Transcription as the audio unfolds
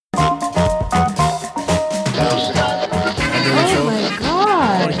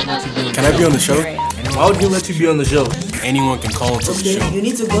I be on the show? Why would he let you be on the show? Anyone can call into the show. You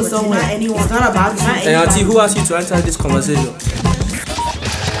need to go somewhere. Anyone. It's not about not Hey, Auntie, who asked you to enter this conversation?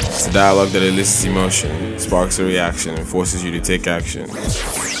 It's a dialogue that elicits emotion, sparks a reaction, and forces you to take action.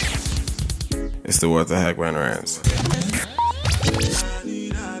 It's the What the Heck Man Rants.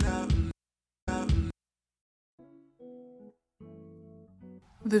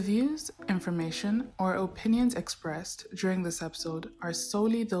 The views, information, or opinions expressed during this episode are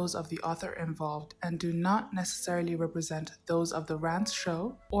solely those of the author involved and do not necessarily represent those of the Rants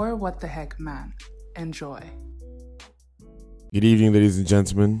Show or What the Heck Man. Enjoy. Good evening, ladies and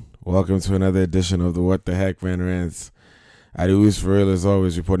gentlemen. Welcome to another edition of the What the Heck Man Rants. Adios for real, as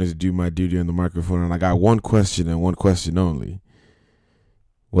always, reporting to do my duty on the microphone, and I got one question and one question only.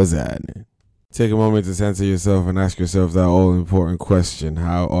 What's that? Take a moment to center yourself and ask yourself that all-important question.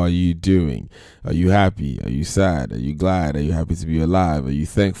 How are you doing? Are you happy? Are you sad? Are you glad? Are you happy to be alive? Are you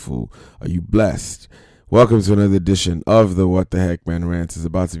thankful? Are you blessed? Welcome to another edition of the What the Heck Man Rants. It's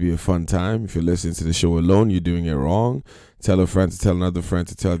about to be a fun time. If you're listening to the show alone, you're doing it wrong. Tell a friend to tell another friend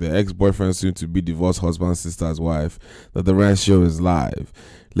to tell their ex-boyfriend, soon to be divorced husband, sister's wife, that the Rant Show is live.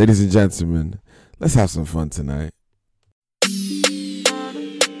 Ladies and gentlemen, let's have some fun tonight.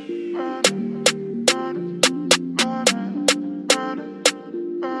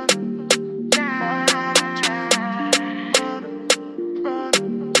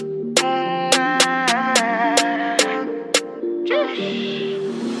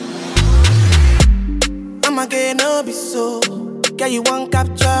 No be so, girl you won't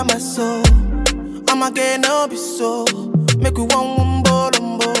capture my soul. I'ma get no be so, make we one wumbo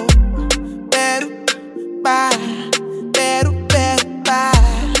lumbo. Beru, ba,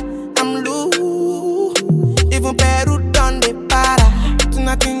 I'm loose. Even Peru done the para.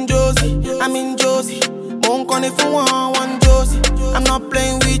 Tonight in Josie, I'm in Josie. Won't call it for one Josie. I'm not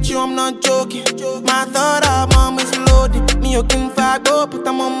playing with you, I'm not joking. My thought of mom is loaded. Me you can fuck up, but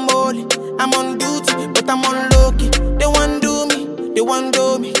I'm on molly. I'm on duty, but I'm on low-key. They want do me, they want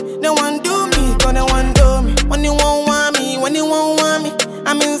do me. They want do me, cause they want do me. When you won't want me, when you won't want me,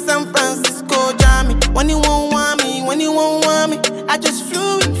 I'm in San Francisco, Jammy. When you won't want me, when you won't want me, I just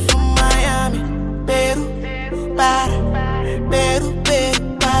flew in from Miami. Peru, para,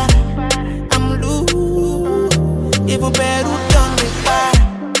 I'm loose. Even Peru done me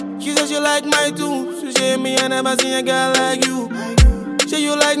para. She says she like my tunes. She say me, I never seen a girl like you. Say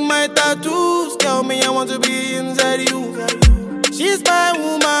you like my tattoos. Tell me I want to be inside you. She's my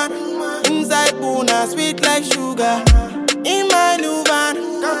woman. Inside Puna, sweet like sugar. In my new van,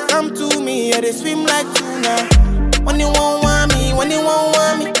 come to me, yeah, they swim like tuna. When you won't want me, when you won't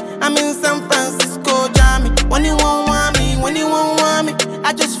want me, I'm in San Francisco, Jammy. When you won't want me, when you won't want me,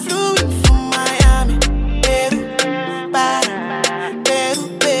 I just flew in from Miami. Peru, para,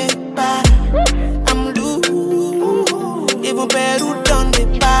 I'm loose. Even Peru done the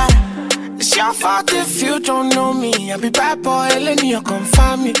para. It's your fault if you don't know me. I be bad boy, Eleni, you come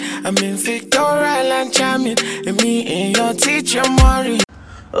find me. I'm in Victoria Island, charming. And me and your teacher, Maury.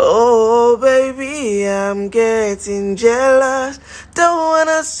 Oh, baby, I'm getting jealous. Don't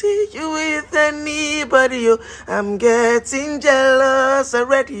wanna see you with anybody, yo. I'm getting jealous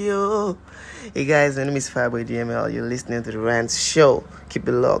already, yo. Hey guys, my name is Fireboy DML. You're listening to the Rants Show. Keep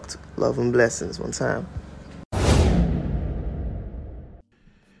it locked. Love and blessings. One time.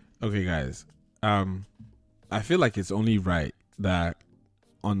 Okay, guys. I feel like it's only right that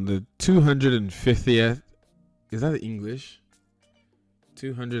on the 250th, is that English?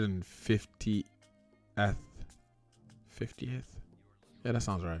 250th, 50th? Yeah, that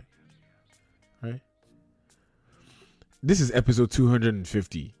sounds right. Right? This is episode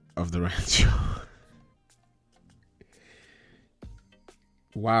 250 of the Rant Show.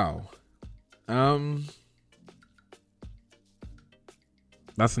 Wow.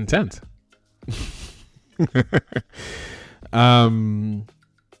 That's intense.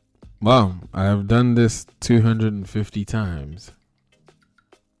 Well, I have done this 250 times.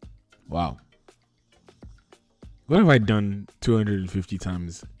 Wow. What have I done 250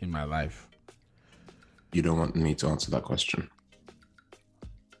 times in my life? You don't want me to answer that question.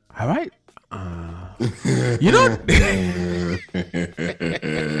 Have I? You know?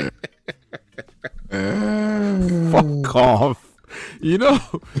 Fuck off. You know?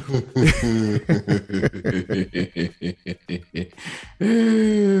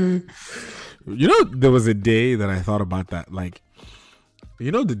 You know, there was a day that I thought about that. Like,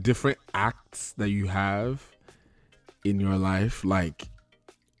 you know, the different acts that you have in your life, like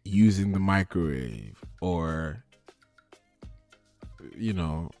using the microwave or, you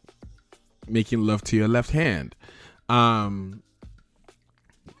know, making love to your left hand.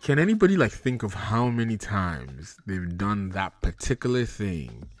 Can anybody like think of how many times they've done that particular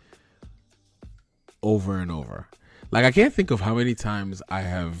thing over and over? Like, I can't think of how many times I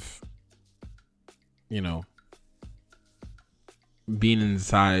have, you know, been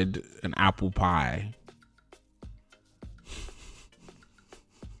inside an apple pie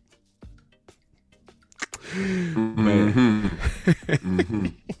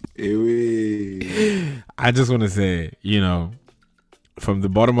I just want to say, you know, from the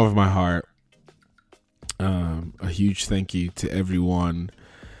bottom of my heart, a huge thank you to everyone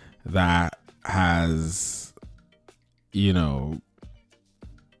that has, you know,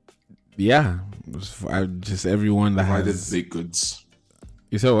 just everyone that provided has baked goods.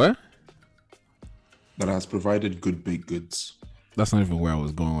 You said what? That has provided good baked goods. That's not even where I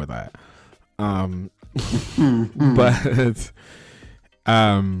was going with that. But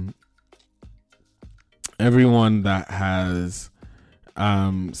everyone that has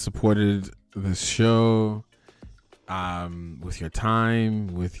supported the show with your time,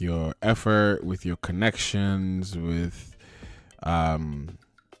 with your effort, with your connections, with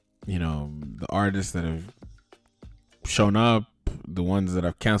you know, the artists that have shown up, the ones that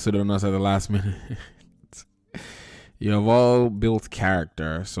have canceled on us at the last minute. You have all built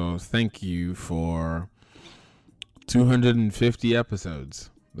character, so thank you for 250 episodes.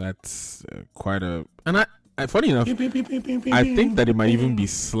 That's quite a... And I funny enough, I think that it might even be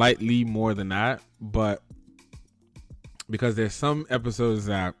slightly more than that, but because there's some episodes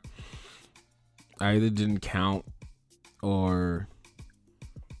that I either didn't count or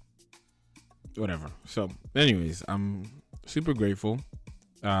whatever. So anyways, I'm super grateful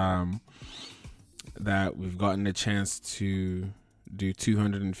that we've gotten a chance to do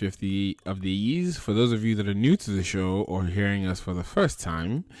 250 of these. For those of you that are new to the show or hearing us for the first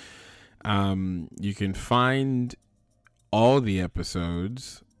time, you can find all the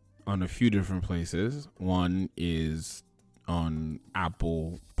episodes on a few different places. One is on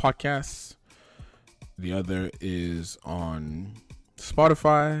Apple Podcasts. The other is on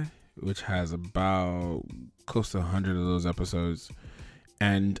Spotify, which has about close to 100 of those episodes.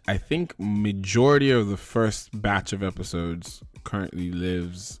 And I think majority of the first batch of episodes currently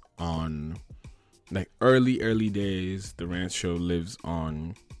lives on, like, early days. The Rant Show lives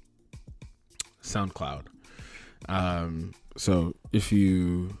on SoundCloud. So if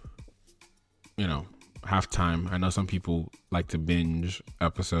you know, have time, I know some people like to binge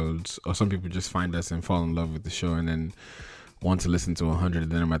episodes, or some people just find us and fall in love with the show and then want to listen to 100 of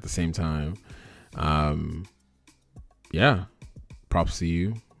them at the same time. Yeah. Props to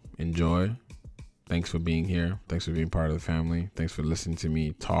you. Enjoy. Thanks for being here. Thanks for being part of the family. Thanks for listening to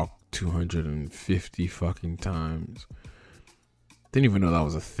me talk 250 fucking times. Didn't even know that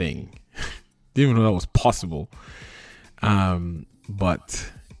was a thing. Didn't even know that was possible.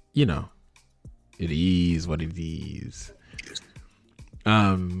 But you know, it is what it is.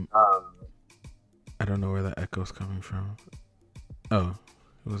 I don't know where that echo's coming from. Oh,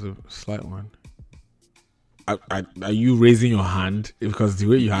 it was a slight one. Are you raising your hand? Because the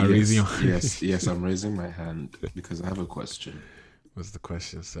way you are raising your hand. Yes, I'm raising my hand because I have a question. What's the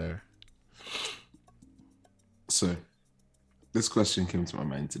question, sir? So, this question came to my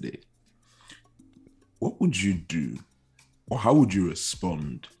mind today. What would you do, or how would you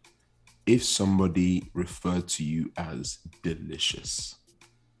respond if somebody referred to you as delicious?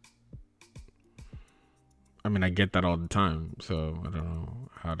 I mean, I get that all the time, so I don't know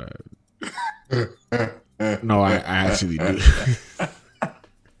how to... No, I actually do.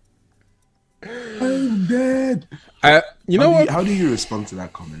 I'm dead. You know what? How do you respond to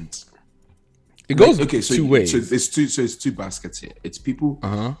that comment? It goes two ways. So it's two baskets here. It's people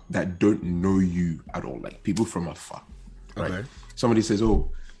that don't know you at all, like people from afar. Right? Okay. Somebody says,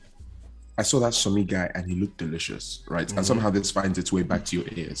 "Oh, I saw that Somi guy and he looked delicious," right? And somehow this finds its way back to your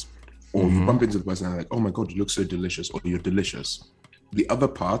ears. Or you bump into the person and like, "Oh my God, you look so delicious," or "You're delicious." The other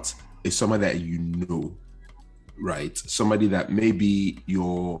part is somebody that you know, right? Somebody that maybe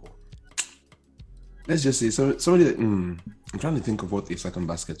let's just say somebody that I'm trying to think of what the second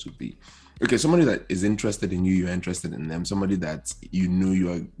basket would be. Okay, somebody that is interested in you, you're interested in them. Somebody that you know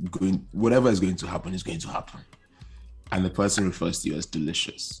you are going, whatever is going to happen is going to happen. And the person refers to you as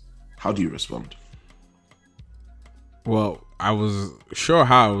delicious. How do you respond? Well, I was sure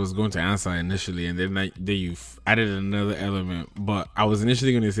how I was going to answer initially, and then you added another element. But I was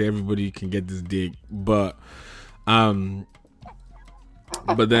initially going to say everybody can get this dig, but then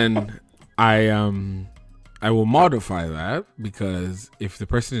I will modify that, because if the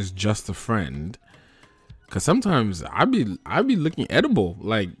person is just a friend, because sometimes I be looking edible.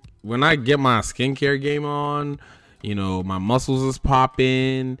 Like when I get my skincare game on, You know, my muscles is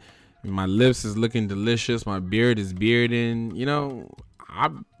popping, my lips is looking delicious, my beard is bearding. You know,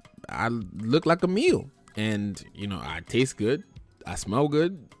 I look like a meal, and you know, I taste good, I smell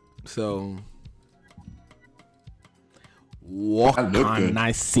good. So what can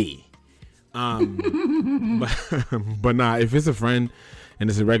I say? But nah, if it's a friend and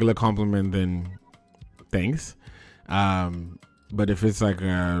it's a regular compliment, then thanks. But if it's like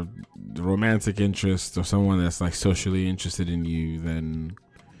a romantic interest or someone that's like socially interested in you, then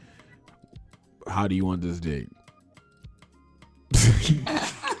how do you want this date? Do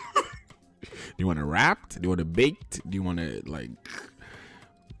you want it wrapped? Do you want it baked? Do you want it like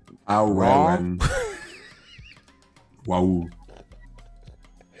raw? Wow.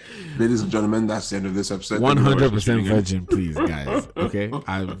 Ladies and gentlemen, that's the end of this episode. 100% virgin, please, guys. Okay,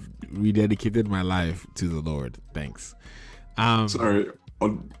 I've rededicated my life to the Lord. Thanks. Sorry,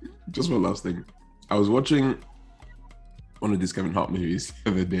 just one last thing. I was watching one of these Kevin Hart movies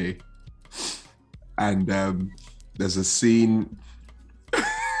the other day, and there's a scene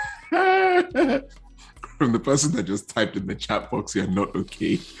from the person that just typed in the chat box, "You're not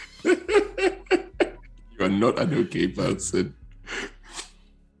okay." You are not an okay person.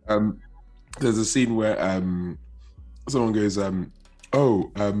 There's a scene where someone goes, I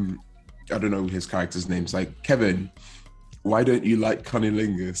don't know his character's name's like, "Kevin, why don't you like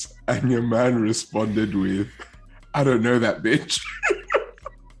cunnilingus?" And your man responded with, "I don't know that bitch."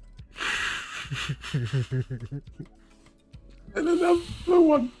 And another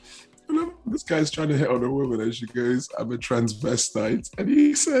one, this guy's trying to hit on a woman and she goes, "I'm a transvestite." And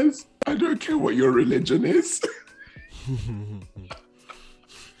he says, "I don't care what your religion is."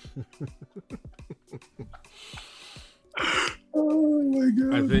 Oh my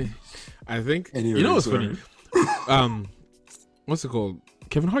god! I think. Anyway, you know what's funny? What's it called?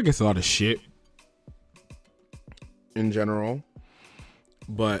 Kevin Hart gets a lot of shit in general,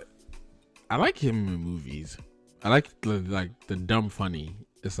 but I like him in movies. I like the dumb funny.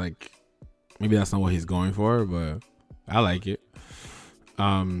 It's like maybe that's not what he's going for, but I like it.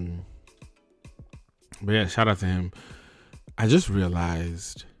 But yeah, shout out to him. I just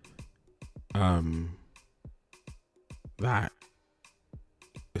realized that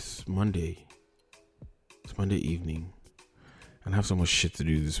it's Monday. It's Monday evening, and I have so much shit to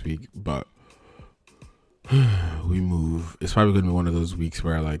do this week. But we move. It's probably gonna be one of those weeks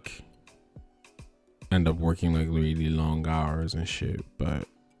where I like end up working like really long hours and shit. But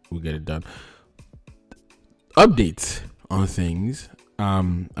we'll get it done. Updates on things. I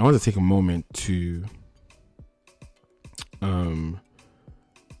want to take a moment to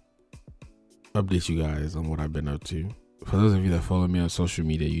update you guys on what I've been up to. For those of you that follow me on social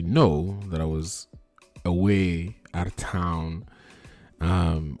media, you know that I was away out of town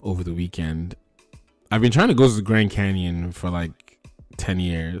over the weekend. I've been trying to go to the Grand Canyon for like 10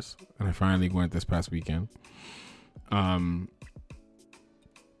 years, and I finally went this past weekend. That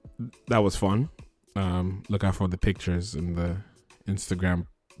was fun. Look out for the pictures and the Instagram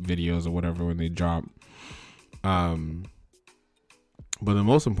videos or whatever when they drop. But the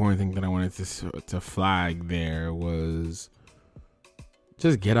most important thing that I wanted to flag there was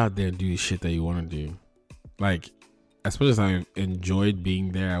just get out there and do the shit that you want to do. Like, as much as I enjoyed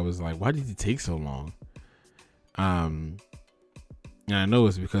being there, I was like, why did it take so long? And I know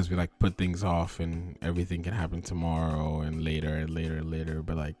it's because we like put things off and everything can happen tomorrow and later,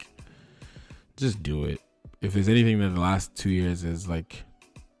 but like, just do it. If there's anything that the last 2 years is like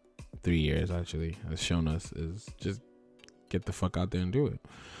 3 years actually has shown us, is just get the fuck out there and do it.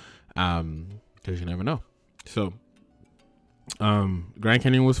 Because you never know. So Grand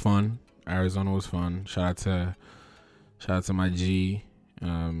Canyon was fun. Arizona was fun. Shout out to my G,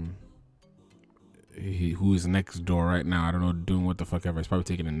 who is next door right now. I don't know, doing what the fuck ever. He's probably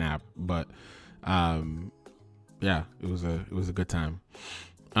taking a nap, but yeah, it was a good time.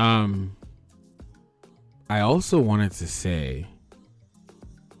 I also wanted to say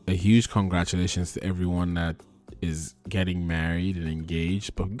a huge congratulations to everyone that is getting married and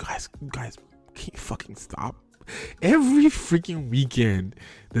engaged. But guys, can you fucking stop? Every freaking weekend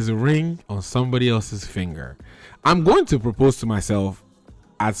there's a ring on somebody else's finger. I'm going to propose to myself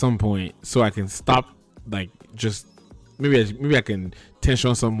at some point so I can stop, like, just maybe I can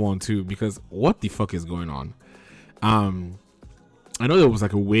tension someone too, because what the fuck is going on? I know there was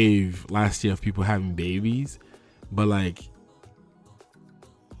like a wave last year of people having babies, but like,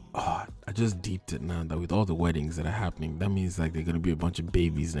 I just deeped it now that with all the weddings that are happening, that means like they're gonna be a bunch of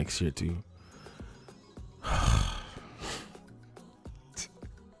babies next year too.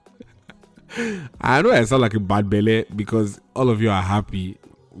 I know I sound like a bad belly because all of you are happy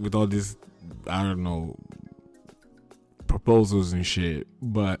with all this, I don't know, proposals and shit.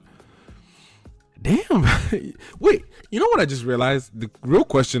 But damn, wait, you know what I just realized? The real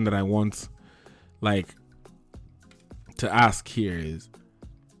question that I want, like, to ask here is,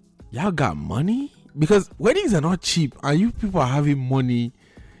 y'all got money? Because weddings are not cheap, and you people are having money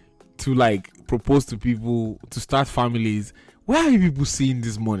to like propose to people, to start families. Where are you people seeing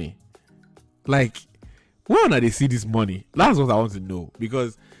this money? Like, where do they see this money? That's what I want to know.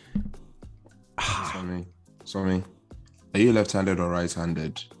 Because Sorry. Are you left-handed or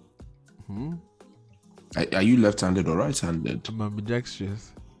right-handed? Are you left-handed or right-handed? I'm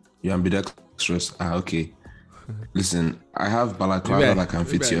ambidextrous. You're ambidextrous. Okay. Listen, I have balaclava that can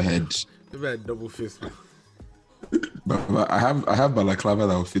fit your head. Maybe I double fist. But I have balaclava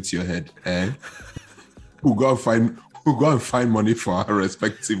that will fit your head. We'll go and find money for our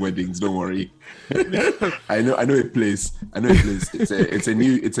respective weddings. Don't worry. I know a place. It's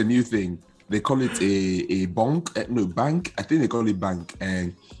a new thing. They call it a bank. Bank. I think they call it bank.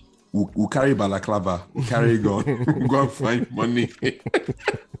 And we'll carry balaclava. We'll carry gun. We'll go and find money.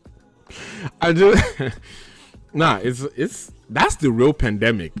 I do. Nah, it's that's the real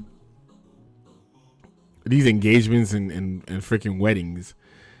pandemic. These engagements and freaking weddings.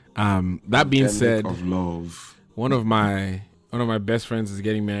 That being said, of love. One of my best friends is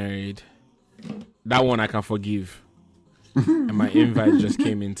getting married. That one I can forgive. And my invite just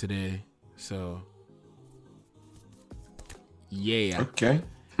came in today. So yeah. Okay.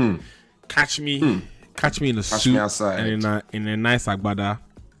 Catch me in a suit and in a nice agbada.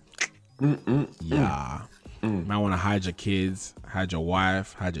 Yeah. Might want to hide your kids, hide your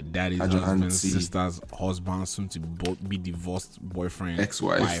wife, hide your daddy's husband, sister's husband, soon to be divorced boyfriend,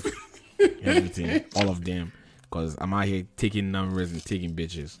 ex-wife, wife, everything, all of them. Because I'm out here taking numbers and taking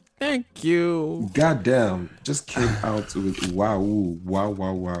bitches. Thank you. Goddamn, just came out with wow.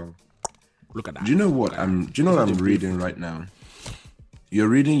 Look at that. Do you know what I'm reading right now? You're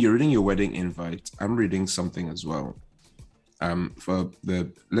reading your wedding invite. I'm reading something as well. For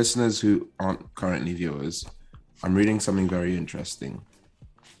the listeners who aren't currently viewers, I'm reading something very interesting.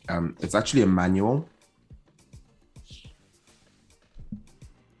 It's actually a manual.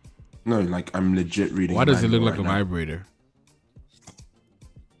 No, like I'm legit reading. Why does it look like a vibrator?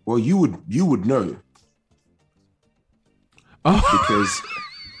 Well, you would know. Oh, because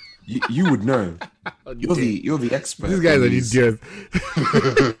you would know. You're the expert. These guys are idiots.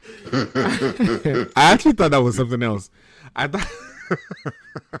 I actually thought that was something else. I thought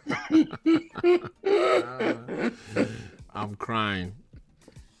I'm crying.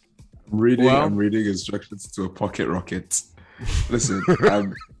 I'm reading instructions to a pocket rocket. Listen,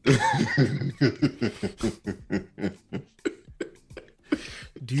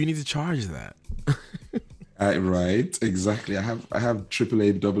 do you need to charge that? Right, exactly. I have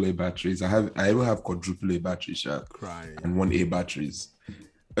AAA, AA batteries. I even have quadruple A batteries, Crying. And 1A batteries.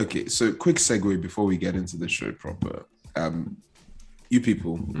 Okay, so quick segue before we get into the show proper. You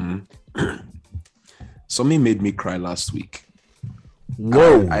people, something made me cry last week.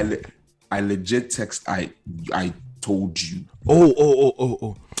 Whoa! I legit text. I told you.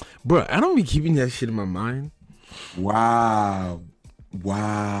 Oh, bro! I don't be keeping that shit in my mind. Wow.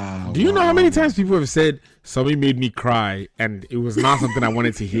 Do you know how many times people have said something made me cry and it was not something I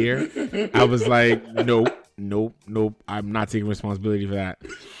wanted to hear? I was like, nope. I'm not taking responsibility for that.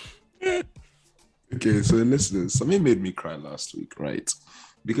 Okay, so listeners, something made me cry last week, right?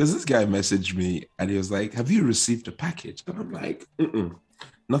 Because this guy messaged me and he was like, "Have you received a package?" And I'm like,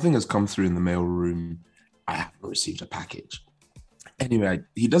 nothing has come through in the mail room. I haven't received a package. Anyway,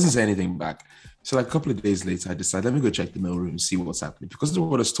 he doesn't say anything back. So like a couple of days later, I decided, let me go check the mailroom and see what's happening because no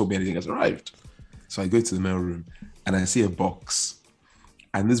one has told me anything has arrived. So I go to the mailroom and I see a box,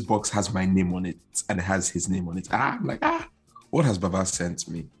 and this box has my name on it and it has his name on it. I'm like, what has Baba sent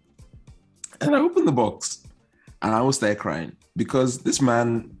me? And I open the box and I will start crying because this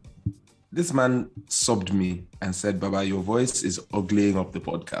man subbed me and said, "Baba, your voice is uglying up the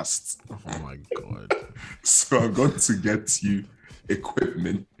podcast." Oh my God. So I'm going to get you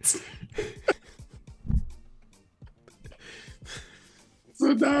equipment.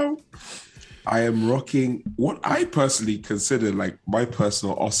 So now I am rocking what I personally consider like my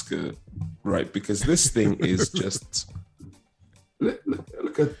personal Oscar, right? Because this thing is just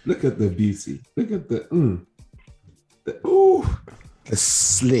look at the beauty. Look at the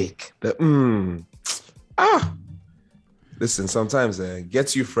slick. Listen, sometimes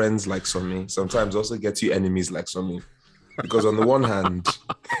gets you friends like Somi, sometimes also gets you enemies like Somi. Because on the one hand,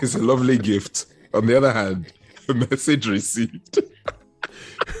 it's a lovely gift. On the other hand, a message received.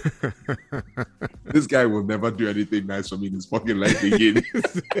 This guy will never do anything nice for me in his fucking life again.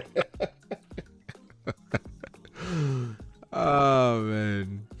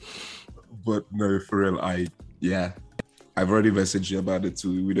 already messaged you about it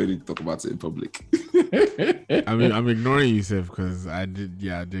too. We don't need to talk about it in public. I mean, I'm ignoring you, Seth, because I didn't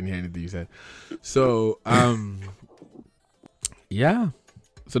hear anything you said. So, yeah.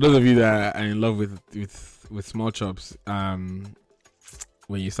 So those of you that are in love with Small Chops, when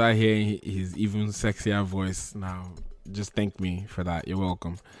you start hearing his even sexier voice now, just thank me for that. You're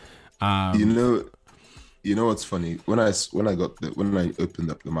welcome. You know what's funny? When I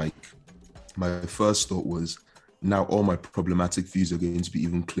opened up the mic, my first thought was, now all my problematic views are going to be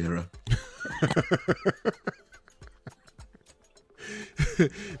even clearer.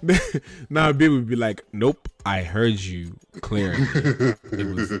 Now Babe would be like, nope, I heard you clear.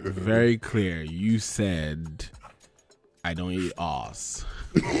 It was very clear. You said I don't eat ass.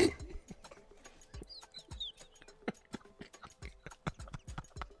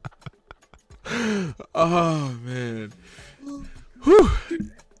 Oh man. Whew.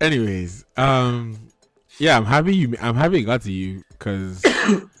 Anyways, yeah, I'm happy it got to you, because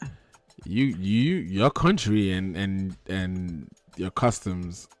your country and your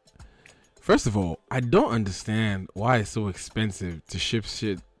customs. First of all, I don't understand why it's so expensive to ship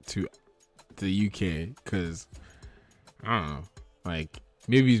shit to the UK, because I don't know, like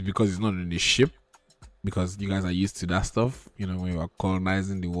maybe it's because it's not in the ship, because you guys are used to that stuff, you know, when you are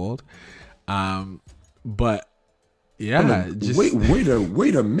colonizing the world. But yeah, just wait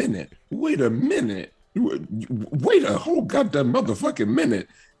a minute. Wait a whole goddamn motherfucking minute.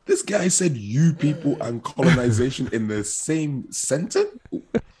 This guy said you people and colonization in the same sentence?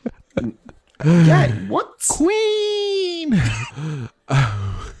 Yeah, what? Queen.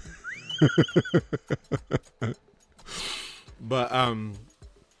 But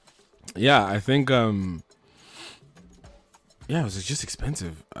yeah, I think yeah, it was just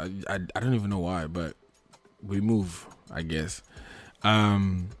expensive. I don't even know why, but we move, I guess.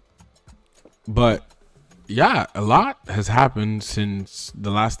 But yeah, a lot has happened since the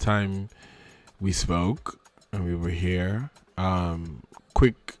last time we spoke and we were here.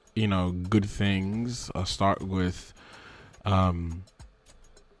 Quick, good things. I'll start with 3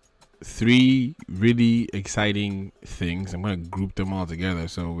 really exciting things. I'm going to group them all together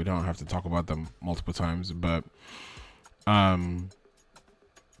so we don't have to talk about them multiple times. But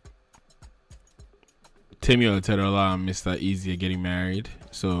Temi Otedola and Mr. Easy are getting married,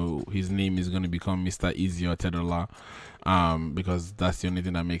 so his name is going to become Mr. Easy Otedola, because that's the only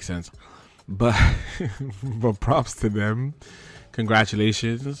thing that makes sense. But but props to them,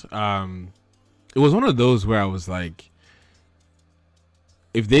 congratulations. It was one of those where I was like,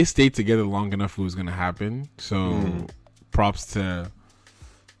 if they stayed together long enough, it was going to happen. So props to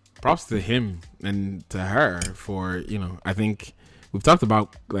him and to her for, I think we've talked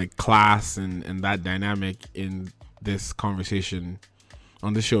about like class and that dynamic in this conversation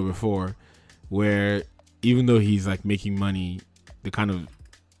on the show before, where even though he's like making money, the kind of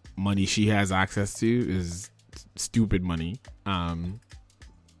money she has access to is stupid money.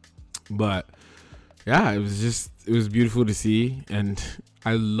 But yeah, it was beautiful to see. And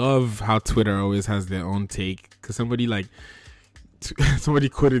I love how Twitter always has their own take, because somebody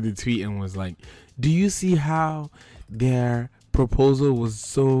quoted the tweet and was like, do you see how their proposal was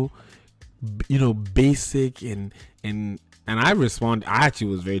so basic and I responded. I actually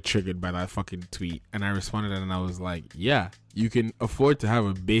was very triggered by that fucking tweet, and I responded and I was like, yeah, you can afford to have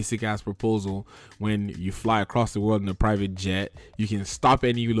a basic ass proposal when you fly across the world in a private jet. You can stop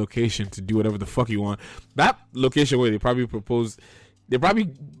any location to do whatever the fuck you want. That location where they probably proposed, they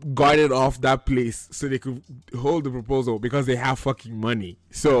probably guarded off that place so they could hold the proposal because they have fucking money.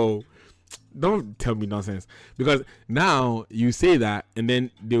 So don't tell me nonsense, because now you say that and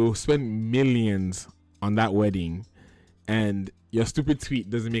then they will spend millions on that wedding, and your stupid tweet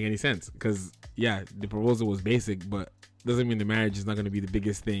doesn't make any sense, because yeah, the proposal was basic, but doesn't mean the marriage is not going to be the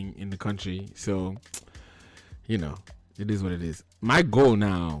biggest thing in the country. So it is what it is. My goal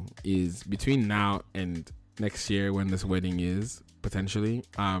now is, between now and next year when this wedding is potentially,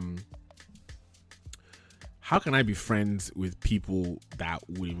 how can I be friends with people that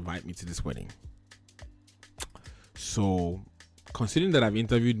would invite me to this wedding? So, considering that I've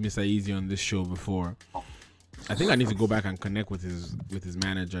interviewed Mr. Easy on this show before, I think I need to go back and connect with his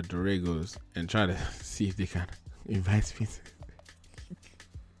manager, Doragos, and try to see if they can invite me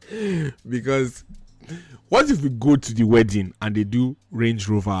because what if we go to the wedding and they do Range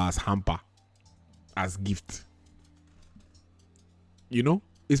Rover as hamper, as gift?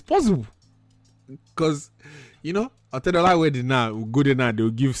 It's possible. Because, I'll tell you, wedding now, we'll go there now, they'll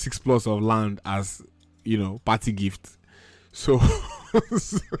give 6 plots of land as, party gift. So,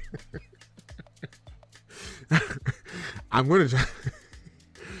 I'm going to try.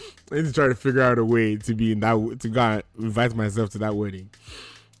 I need to try to figure out a way to be in that, to go and invite myself to that wedding.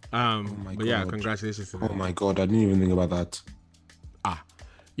 But God. Yeah, congratulations to them. Oh my God, I didn't even think about that.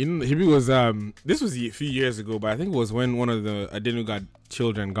 You know, he was this was a few years ago, but I think it was when one of the Adenuga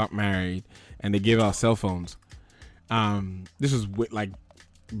children got married and they gave out cell phones. This was like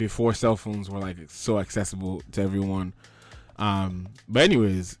before cell phones were like so accessible to everyone. But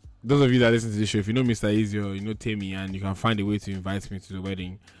anyways, those of you that listen to this show, if you know Mr. Easy or you know Tammy, and you can find a way to invite me to the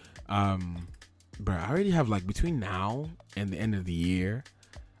wedding, bro, I already have like between now and the end of the year,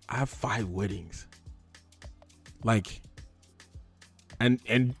 I have 5 weddings. Like, and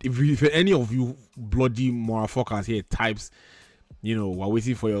if any of you bloody motherfuckers here types, you know, while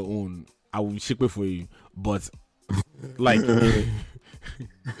waiting for your own, I will ship it for you. But like,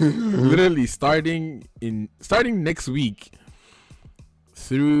 literally starting next week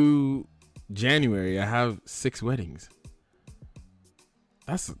through January, I have 6 weddings.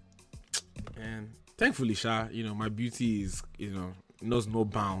 And thankfully, Sha, you know, my beauty is, you know, knows no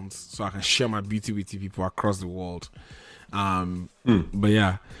bounds, so I can share my beauty with you people across the world. But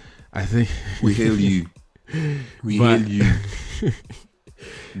yeah, I think we hail you. Hail you.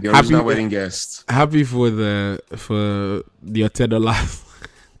 The original wedding guest. Happy for the Otedola.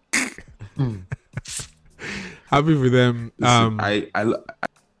 Happy for them. Listen, I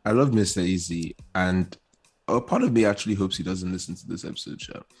love Mr. Easy, and a part of me actually hopes he doesn't listen to this episode,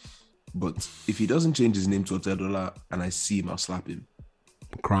 Sha. But if he doesn't change his name to Otedola and I see him, I'll slap him.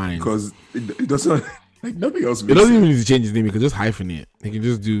 Crying. Because it doesn't, like, nothing else. It doesn't even need to change his name. He can just hyphen it. He can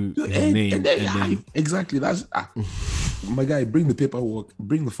just do his name. And then... Exactly. That's my guy, bring the paperwork.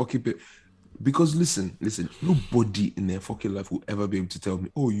 Bring the fucking paper. Because listen, nobody in their fucking life will ever be able to tell me,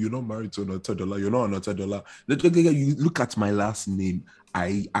 oh, you're not married to an Otedola. You're not an Otedola. You look at my last name.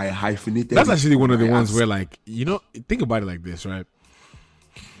 I hyphenated. That's actually one of the ones where, like, you know, think about it like this, right?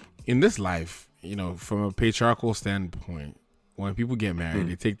 In this life, you know, from a patriarchal standpoint, when people get married,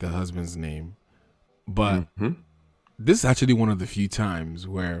 they take the husband's name. But this is actually one of the few times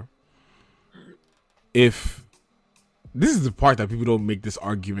where, if this is the part that people don't make this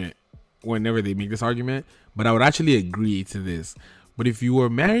argument whenever they make this argument, but I would actually agree to this. But if you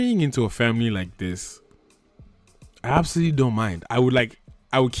were marrying into a family like this, I absolutely don't mind. I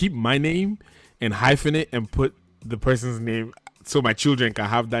would keep my name and hyphen it and put the person's name so my children can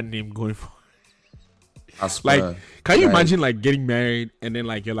have that name going for. Like, can you imagine like getting married and then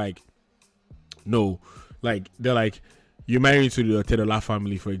like you're like, no, like they're like, you're married to the Otedola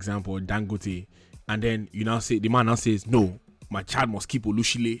family, for example, or Dangote, and then the man now says, no, my child must keep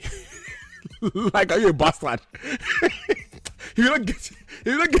Olushile. Like, are you a bastard? You don't get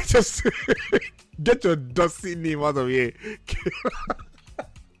get your dusty name out of here.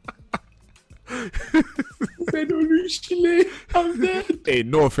 Hey,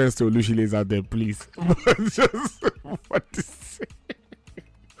 no offense to Olushiles out there, please. But just what to say.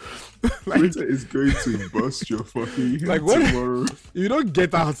 Like, Winter is going to bust your fucking head like, what? Tomorrow. You don't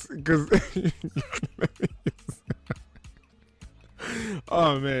get out because.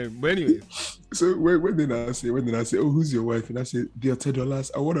 Oh man, but anyway. So when did I say, oh, who's your wife? And I said, the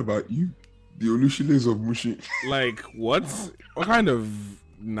Otedolas. What about you? The Olushiles of Mushi. Like, what? What kind of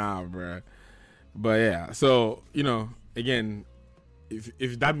nah, bruh. But yeah, so, you know, again,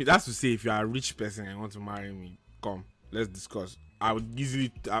 if that's to say, if you are a rich person and want to marry me, come, let's discuss. I would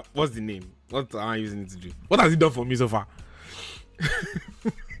easily, what's the name? What am I using it to do? What has he done for me so far?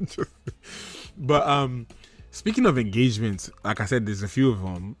 But speaking of engagements, like I said, there's a few of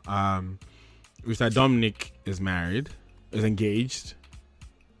them. Mr. Dominic is engaged.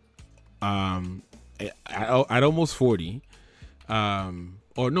 At almost 40, or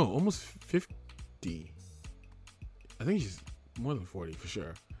no, almost 50. I think she's more than 40 for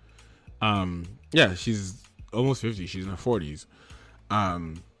sure. Yeah, she's almost 50. She's in her 40s.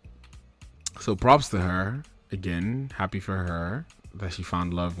 So props to her. Again, happy for her that she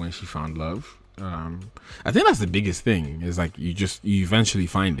found love when she found love. I think that's the biggest thing, is like you eventually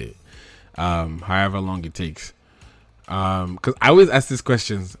find it, however long it takes. Because I always ask these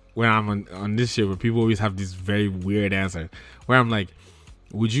questions when I'm on this show, where people always have this very weird answer, where I'm like,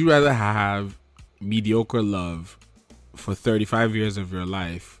 would you rather have mediocre love for 35 years of your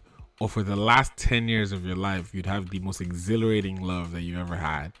life, or for the last 10 years of your life you'd have the most exhilarating love that you ever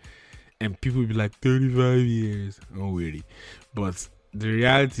had? And people would be like, 35 years. Oh, really? But the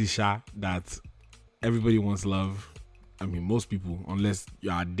reality, Sha, that everybody wants love. I mean, most people, unless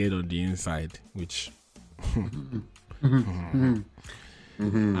you are dead on the inside, which I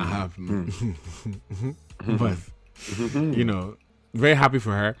have. But, you know, very happy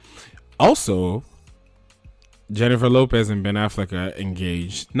for her. Also, Jennifer Lopez and Ben Affleck are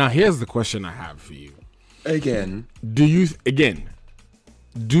engaged. Now, here's the question I have for you. Again. Do you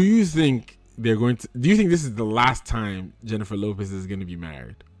think they're going to... Do you think this is the last time Jennifer Lopez is going to be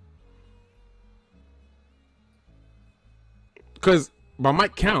married? Because by my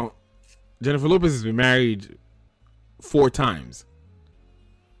count, Jennifer Lopez has been married 4 times.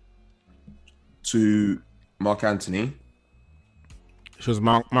 To Mark Anthony. She was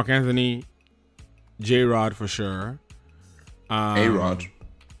Mark Anthony, J-Rod for sure. A-Rod.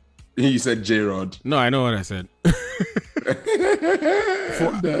 You said J-Rod. No, I know what I said.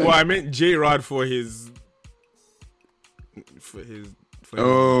 Well, I meant J-Rod for his.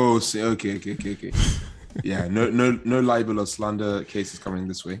 See, okay. Yeah, no libel or slander cases coming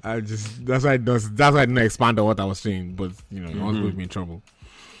this way. That's why I didn't expand on what I was saying, but you always put me in trouble.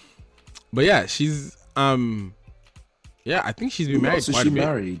 But yeah, she's I think she's been married. So she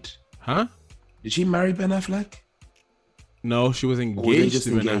married? Huh? Did she marry Ben Affleck? No, she was engaged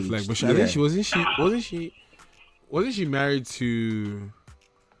to Ben Affleck, but I think she wasn't she married to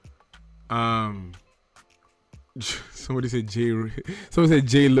somebody said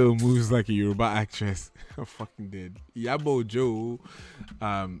J-Lo moves like a Yoruba actress. I'm fucking dead. Yabo Joe.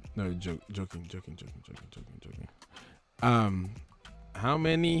 No, joking. How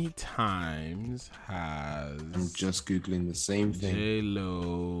many times has... I'm just Googling the same thing.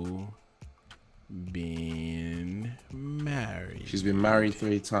 J-Lo been married? She's been married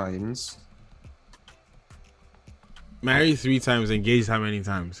 3 times. Married 3 times, engaged how many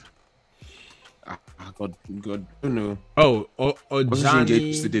times? God, I don't know. Wasn't she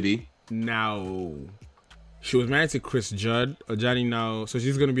engaged to Diddy? Now, she was married to Chris Judd. Johnny now, so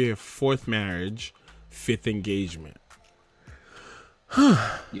she's gonna be her 4th marriage, 5th engagement.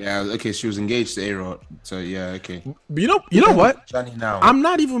 Yeah, okay. She was engaged to A-Rod, so yeah, okay. But you know what? Johnny now. I'm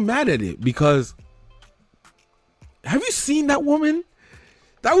not even mad at it because have you seen that woman?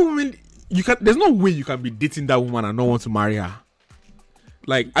 That woman, there's no way you can be dating that woman and not want to marry her.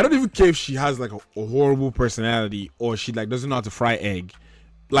 Like, I don't even care if she has like a horrible personality or she like doesn't know how to fry egg.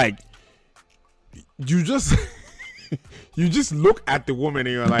 Like, you just you just look at the woman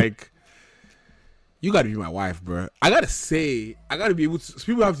and you're like, you gotta be my wife, bro. I gotta be able to.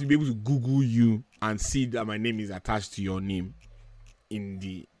 People have to be able to Google you and see that my name is attached to your name in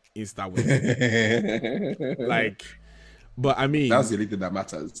the Insta web. Like, but I mean, that's the only thing that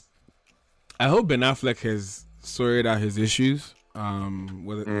matters. I hope Ben Affleck has sorted out his issues,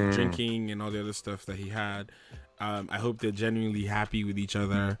 with drinking and all the other stuff that he had. I hope they're genuinely happy with each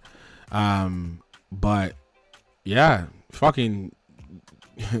other. But yeah, fucking.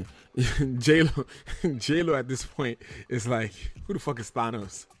 J-Lo at this point is like, who the fuck is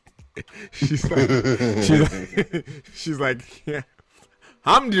Thanos? she's like, yeah,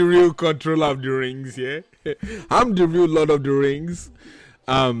 I'm the real controller of the rings, yeah. I'm the real Lord of the Rings.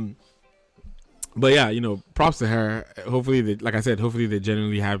 But yeah, props to her. Hopefully, like I said, hopefully they're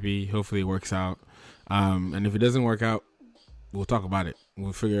genuinely happy. Hopefully it works out. And if it doesn't work out, we'll talk about it.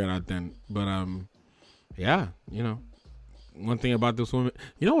 We'll figure it out then. But yeah, one thing about this woman,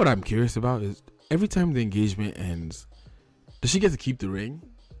 what I'm curious about is every time the engagement ends, does she get to keep the ring?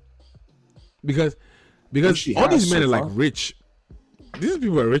 Because all these men are like rich. These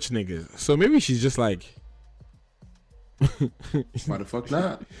people are rich niggas. So maybe she's just like, why the fuck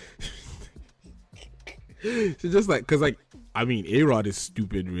not? She's just like, because like, I mean, A-Rod is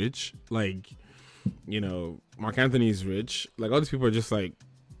stupid rich. Like, Mark Anthony is rich. Like, all these people are just like,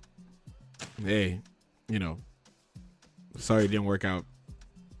 hey, sorry it didn't work out.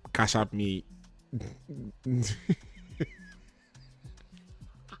 Cash up me.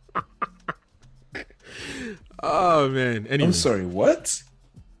 Oh man. Anyways. I'm sorry, what?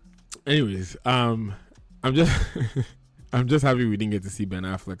 Anyways, I'm just happy we didn't get to see Ben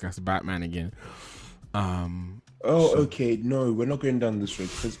Affleck as Batman again. Okay. No, we're not going down this road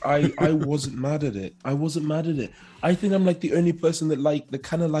because I wasn't mad at it. I think I'm like the only person that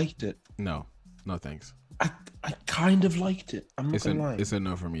kind of liked it. No thanks. I kind of liked it. I'm not gonna lie. It's a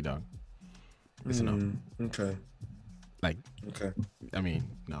no for me, dog. It's a no. Okay. Like, okay. I mean,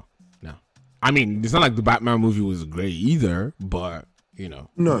 no. I mean, it's not like the Batman movie was great either, but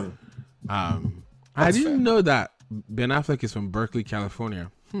No. I didn't know that Ben Affleck is from Berkeley,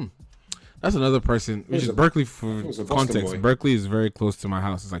 California. That's another person. Which is Berkeley for context. Berkeley is very close to my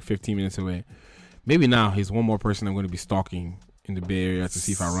house. It's like 15 minutes away. Maybe now he's one more person I'm going to be stalking in the Bay Area to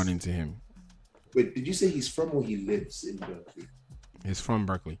see if I run into him. Wait, did you say he's from or he lives in Berkeley? He's from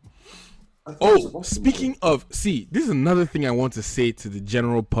Berkeley. Oh, speaking of, this is another thing I want to say to the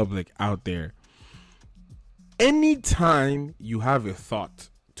general public out there. Anytime you have a thought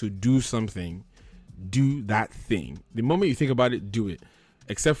to do something, do that thing. The moment you think about it, do it.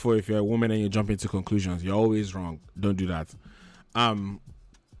 Except for if you're a woman and you're jumping to conclusions, you're always wrong. Don't do that.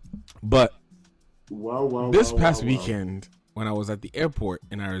 But this past weekend, when I was at the airport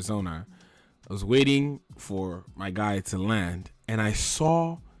in Arizona, I was waiting for my guy to land, and I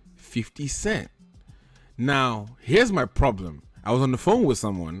saw 50 Cent. Now, here's my problem. I was on the phone with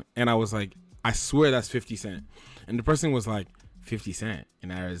someone, and I was like, I swear that's 50 Cent. And the person was like, 50 Cent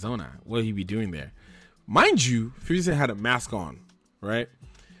in Arizona? What would he be doing there? Mind you, 50 Cent had a mask on, right?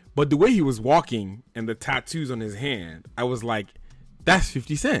 But the way he was walking and the tattoos on his hand, I was like, that's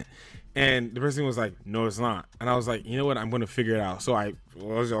 50 Cent. And the person was like, no, it's not. And I was like, you know what? I'm going to figure it out. So I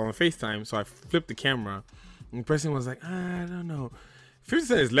was on FaceTime. So I flipped the camera. And the person was like, I don't know. 50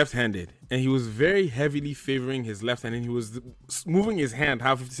 Cent is left-handed. And he was very heavily favoring his left hand. And he was moving his hand,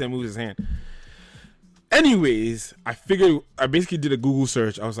 how 50 Cent moves his hand. Anyways, I basically did a Google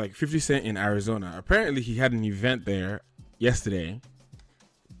search. I was like, 50 Cent in Arizona. Apparently, he had an event there yesterday.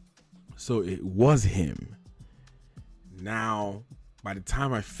 So it was him. Now, by the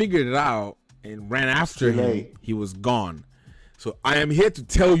time I figured it out and ran after him, he was gone. So I am here to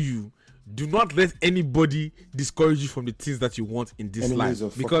tell you, do not let anybody discourage you from the things that you want in this life.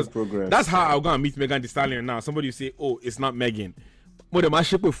 Because that's how I'll go and meet Megan Thee Stallion now. Somebody will say, oh, it's not Megan. But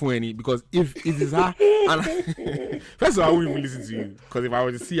because if it is her, and first of all, I won't even listen to you. Because if I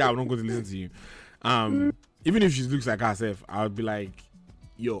were to see her, I'm not going to listen to you. Even if she looks like herself, I would be like,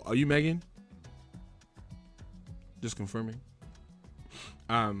 yo, are you Megan? Just confirming.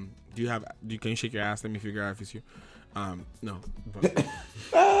 Can you shake your ass? Let me figure out if it's you. No. But.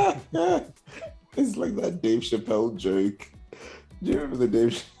 It's like that Dave Chappelle joke. Do you remember the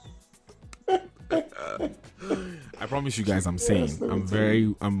Dave? I promise you guys, I'm sane.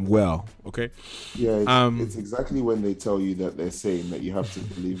 I'm well. Okay. Yeah. It's exactly when they tell you that they're sane that you have to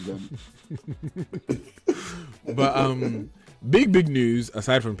believe them. But big news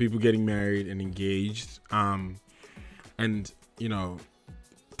aside from people getting married and engaged. And you know,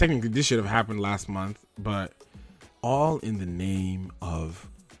 technically this should have happened last month, but all in the name of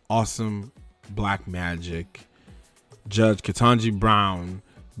awesome black magic. Judge Ketanji Brown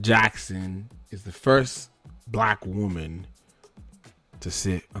Jackson is the first black woman to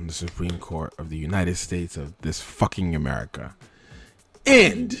sit on the Supreme Court of the United States of this fucking America.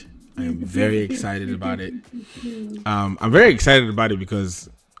 And I am very excited about it. I'm very excited about it because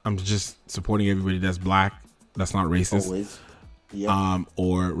I'm just supporting everybody that's black, that's not racist. Always. Yep.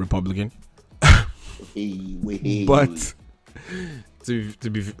 Or Republican. But to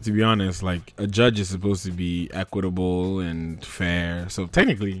be honest, like, a judge is supposed to be equitable and fair. So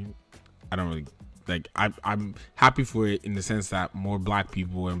technically, I don't really like. I'm happy for it in the sense that more black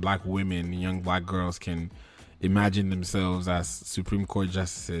people and black women and young black girls can imagine themselves as Supreme Court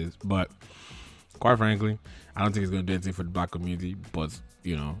justices. But quite frankly, I don't think it's going to do anything for the black community. But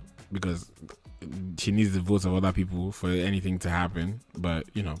you know, because she needs the votes of other people for anything to happen. But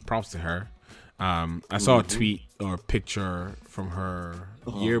you know, props to her. I saw a tweet or a picture from her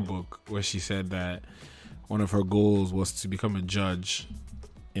yearbook where she said that one of her goals was to become a judge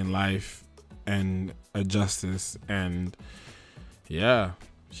in life and a justice, and yeah,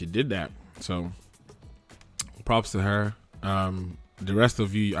 she did that. So props to her. The rest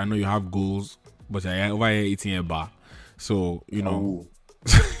of you, I know you have goals, but I over here eating a bar, so you know.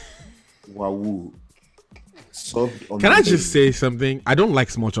 Wow. Can I just say something? I don't like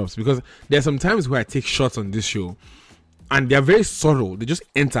small chops because there's some times where I take shots on this show and they're very subtle. They just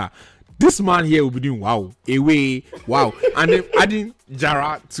enter. This man here will be doing wow, away, wow, and then adding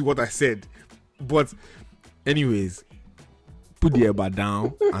Jara to what I said. But anyways, put the elbow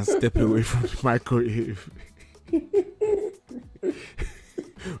down and step away from the microwave.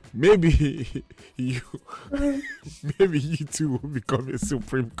 Maybe you too will become a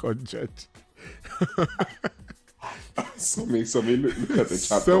Supreme Court judge. Somebody look at the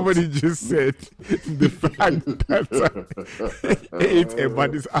chat. Somebody just said the fact that I ate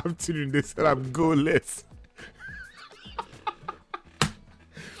about this afternoon, they said I'm goalless.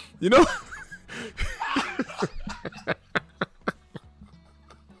 You know?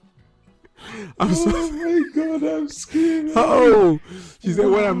 My God, I'm scared. Oh, she said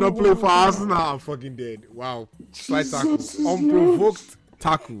when I'm not playing for Arsenal, I'm fucking dead. Wow. Slide tackle. Unprovoked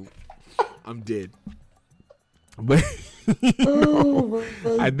tackle. I'm dead. But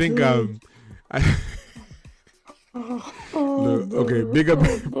I think look, okay, big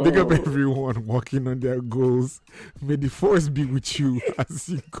up everyone working on their goals. May the force be with you as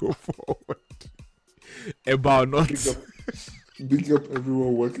you go forward. About not big up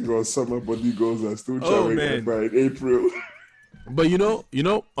everyone working on summer body goals and still trying to by in April. But you know,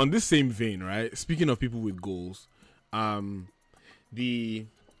 on this same vein, right? Speaking of people with goals, the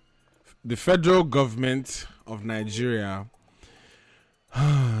federal government of Nigeria,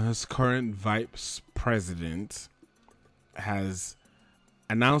 its current vice president, has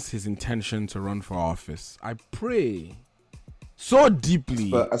announced his intention to run for office. I pray so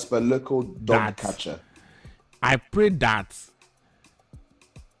deeply, as per local dog catcher, I pray that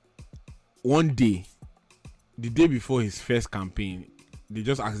one day, the day before his first campaign, they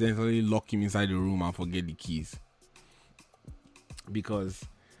just accidentally lock him inside the room and forget the keys. Because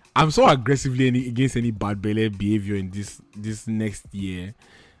I'm so aggressively against any bad belly behavior in this next year.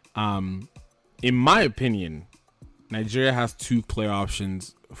 In my opinion, Nigeria has two clear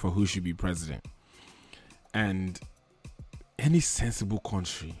options for who should be president. And any sensible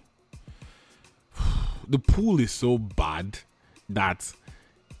country, the pool is so bad that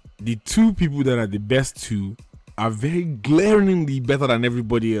the two people that are the best two are very glaringly better than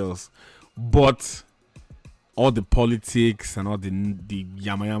everybody else. But all the politics and all the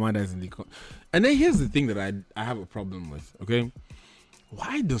yama that's in the... And then here's the thing that I have a problem with, okay?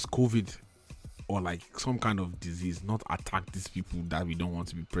 Why does COVID or like some kind of disease not attack these people that we don't want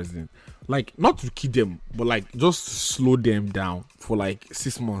to be president? Like, not to kill them, but like just slow them down for like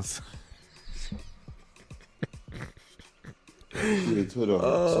 6 months. Wait, hold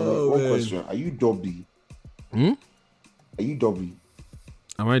on. One question. Are you Dobby? Are you Dobby?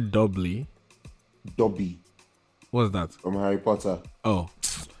 Am I Dobby? Dobby. What's that? From Harry Potter. Oh.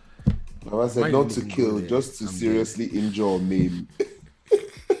 I said not to kill, just to seriously injure or maim.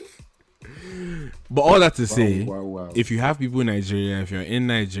 But all that to say, wow. if you have people in Nigeria, if you're in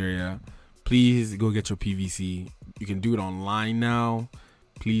Nigeria, please go get your PVC. You can do it online now.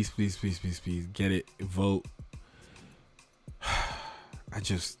 Please get it. Vote.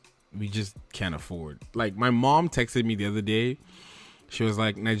 We just can't afford. Like, my mom texted me the other day. She was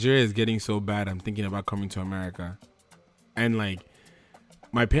like, Nigeria is getting so bad, I'm thinking about coming to America. And like,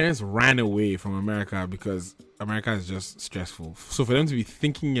 my parents ran away from America because America is just stressful. So for them to be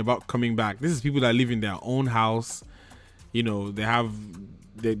thinking about coming back, this is people that live in their own house. You know, they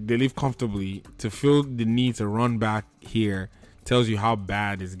live comfortably. To feel the need to run back here tells you how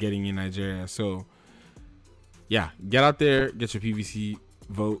bad it's getting in Nigeria. So yeah, get out there, get your PVC,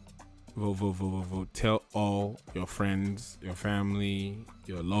 vote. Tell all your friends, your family,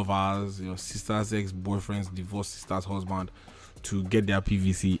 your lovers, your sister's ex-boyfriends, divorced sister's husband to get their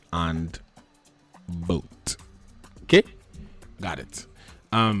PVC and vote. Okay? Got it.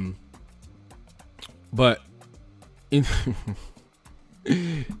 But in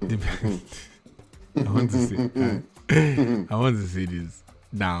I want to say this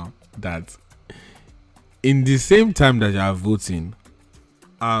now, that in the same time that you are voting,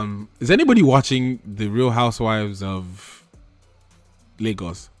 is anybody watching The Real Housewives of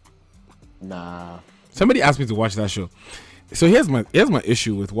Lagos? Nah. Somebody asked me to watch that show. So here's my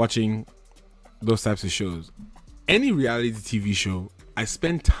issue with watching those types of shows. Any reality TV show, I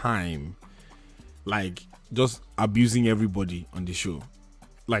spend time like just abusing everybody on the show.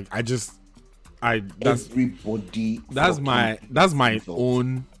 Like that's my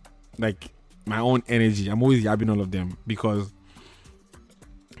own, like my own energy. I'm always yabbing all of them because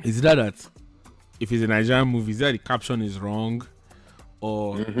it's that if it's a Nigerian movie, is that the caption is wrong,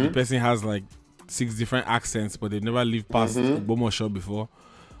 or the person has like 6 different accents but they've never lived past Ogbomoso before,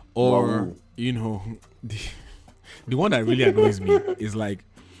 or you know, the one that really annoys me is like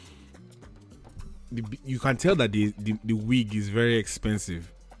you can tell that the wig is very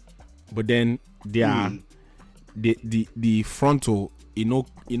expensive, but then they are the frontal,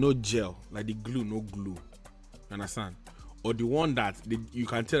 gel, like the glue, no glue. You understand? Or the one that you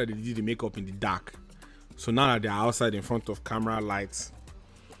can tell that they did the makeup in the dark. So now that they're outside in front of camera lights,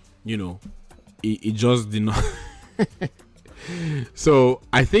 you know, it just did not. So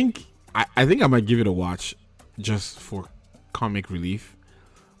I think I might give it a watch just for comic relief.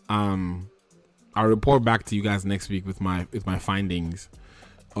 I'll report back to you guys next week with my findings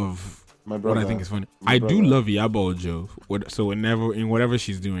of what I think is funny. I do love Iyabo Ojo, so whatever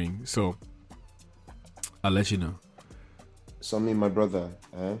she's doing. So I'll let you know. So my brother,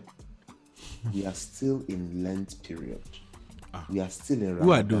 we are still in Lent period. We are still in Ramadan.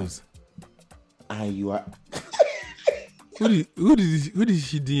 Who are those? And you are. Who did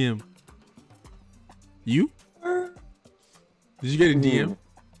she DM? You? Did you get a DM?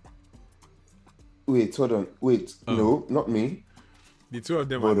 Wait, hold on. Wait, no, not me. The two of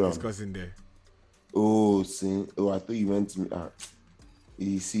them are discussing there. Oh, see. Oh, I thought you meant me.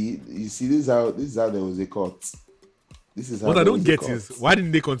 You see, this is how there was a cut. This is how. What I don't get is why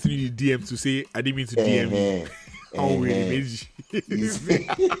didn't they continue the DM to say I didn't mean to DM you? Oh, really?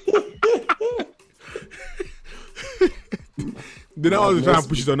 Then I was trying to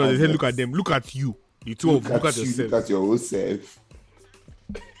push it on us. They said, look at them. Look at you. You two of look at yourself. Look at your own self.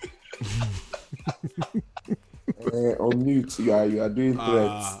 On mute. You are doing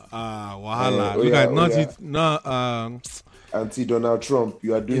threats. Wahala. Look at Anti-Donald Trump.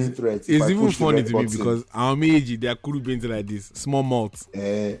 You are doing threats. It's even funny to me because our age, they are cool beans like this. Small mouths.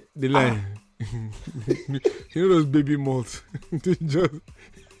 They like, you know those baby mouths. They just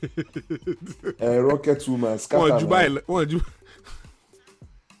Rocket Woman. What you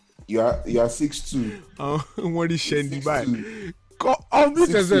You are 6'2". What is Shandy by? I'll meet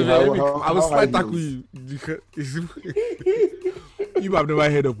yourself. I will fight tackle you. You have never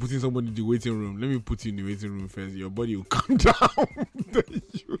heard of putting somebody in the waiting room. Let me put you in the waiting room first. Your body will calm down.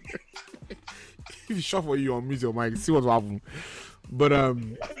 If you shot for you, I'll mute your mic. See what's happening. But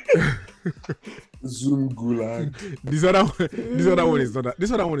Zoom gulag. This other one is not that.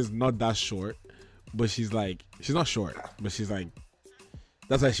 This other one is not that short, but she's not short, but she's like.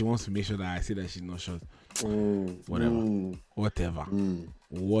 That's why she wants to make sure that I say that she's not short. Whatever.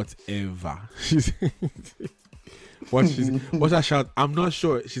 She's what's that shout? I'm not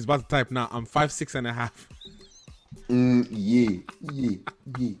sure. She's about to type now. I'm 5'6.5". Yeah.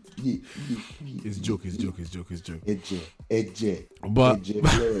 It's joke. Edge.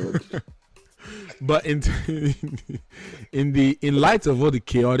 But in light of all the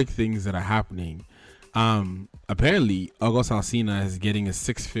chaotic things that are happening, apparently August Alsina is getting a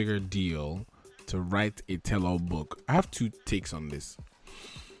 6-figure deal to write a tell-all book. I have 2 takes on this.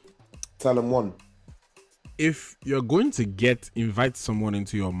 Tell them one. If you're going to invite someone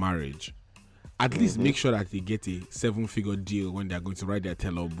into your marriage, at least make sure that they get a 7-figure deal when they're going to write their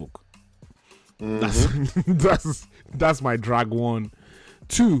tell-all book. That's my drag 1.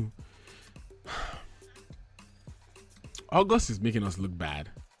 2, August is making us look bad.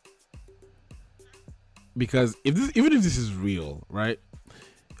 Because even if this is real, right?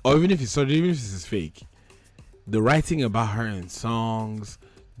 Or even if this is fake, the writing about her in songs,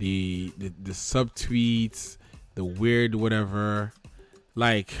 the subtweets, the weird whatever,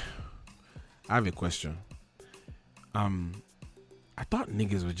 like, I have a question. I thought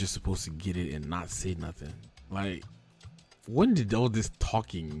niggas were just supposed to get it and not say nothing. Like, when did all this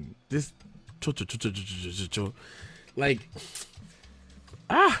talking, this like,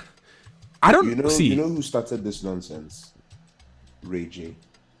 I don't see. You know who started this nonsense? Ray J.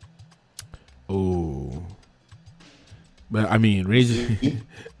 Oh, but I mean, Ray J.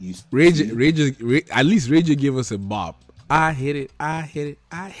 At least Ray J gave us a bop. I hit it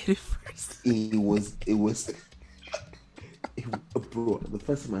first. It was. Bro, the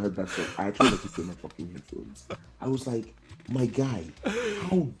first time I heard that song, I actually had to put my fucking headphones. I was like, my guy,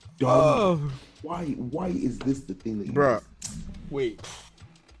 how dumb? Why is this the thing that you? Bruh, wait.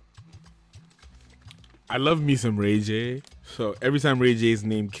 I love me some Ray J. So every time Ray J's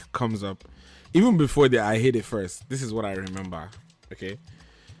name comes up, even before that, I hit it first. This is what I remember. Okay,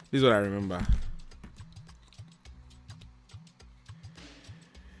 this is what I remember.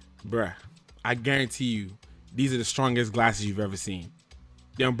 Bruh, I guarantee you, these are the strongest glasses you've ever seen.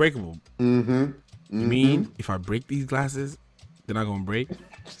 They're unbreakable. You mean if I break these glasses, they're not gonna break?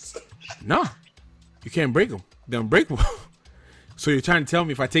 No, you can't break them. They're unbreakable. So you're trying to tell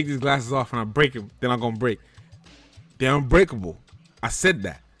me if I take these glasses off and I break them, they're not gonna break? They're unbreakable. I said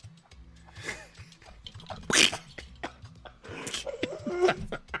that.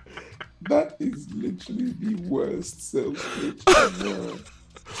 That is literally the worst self-pitch ever.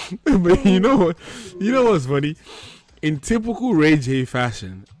 But you know what's funny? In typical Ray J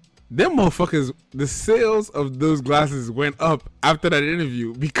fashion, them motherfuckers, the sales of those glasses went up after that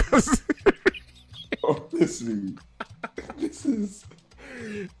interview because honestly, this is.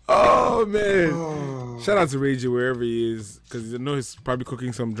 Oh man! Shout out to Ray J wherever he is, because I know he's probably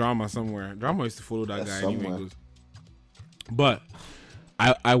cooking some drama somewhere. Drama used to follow that guy anyway. But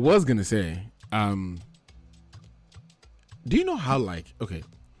I was gonna say, do you know how okay?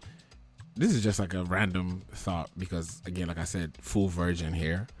 This is just like a random thought because, again, like I said, full virgin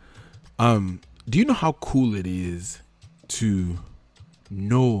here. Do you know how cool it is to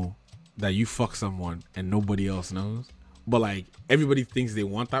know that you fuck someone and nobody else knows? But like everybody thinks they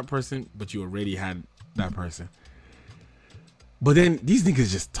want that person, but you already had that person. But then these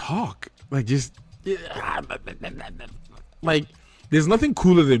niggas just talk. Like there's nothing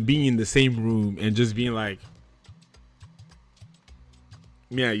cooler than being in the same room and just being like,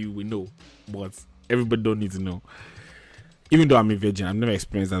 me and you, we know, but everybody don't need to know. Even though I'm a virgin, I've never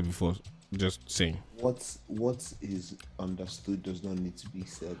experienced that before. Just saying. What is understood does not need to be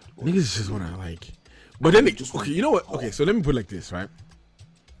said. Niggas just wanna But then, okay, you know what? Okay, so let me put it like this, right?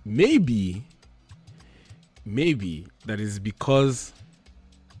 Maybe that is because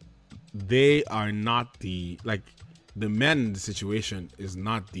they are not the men in the situation is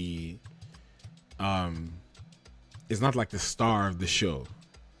not the is not like the star of the show.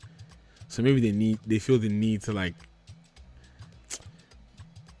 So maybe they feel the need to like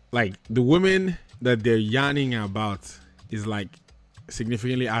the women that they're yarning about is like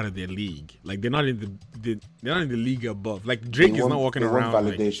significantly out of their league. Like they're not in the league above. Like Drake is not walking around.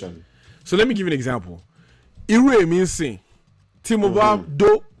 Validation. Like, so let me give you an example. Iru Eminsin, Timoba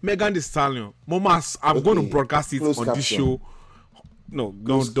Do, Megan Thee Stallion. Momas, I'm going to broadcast it Close on caption. this show. No,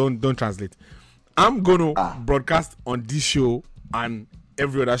 don't translate. I'm going to broadcast on this show and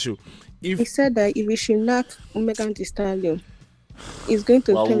every other show. He said that if we should knock Megan Thee Stallion, he's going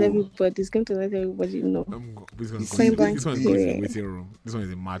to tell everybody. He's going to let everybody know. This one is in the waiting room. This one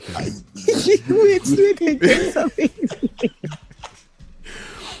is a mad thing. Wait again, something.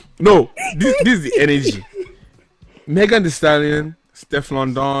 No, this is the energy. Megan Thee Stallion, Steph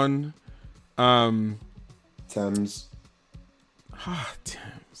London, Thames. Thames.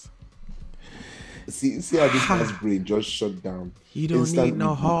 See how this man's brain just shut down. You don't Instant need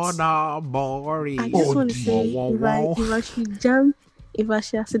no reboots. harder body. I just want to say, if I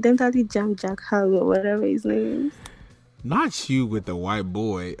should accidentally jam Jack Harlow or whatever his name is. Not you with the white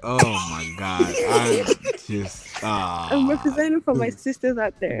boy. Oh my God. I'm representing for my sisters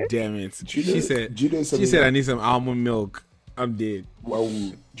out there. Damn it. She said I need some almond milk. I'm dead. Wow.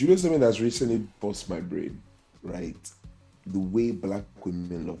 Do you know something that's recently bust my brain? Right? The way black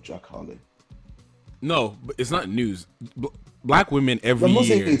women love Jack Harlow. No, but it's not news. Black women every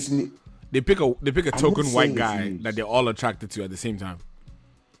year they pick a token white guy that they're all attracted to at the same time.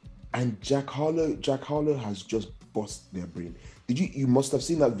 And Jack Harlow has just bust their brain. You must have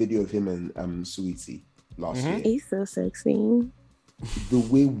seen that video of him and Sweetie last year. He's so sexy. The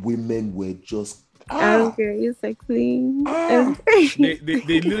way women were just I don't care, he's sexy. They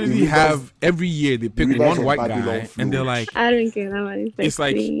literally have every year they pick one white guy and they're like, I don't care that much. It's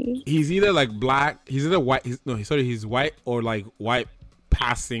like he's either like black, he's either white. He's white or like white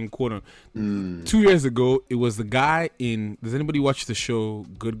passing quote. 2 years ago, it was the guy in. Does anybody watch the show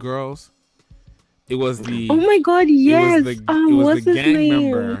Good Girls? It was the. Oh my God! Yes. It was what's the his gang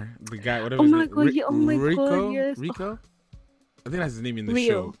name? member. The guy. Whatever. Oh his my name. God! Oh my God! Yes. Rico. I think that's his name in the Rio.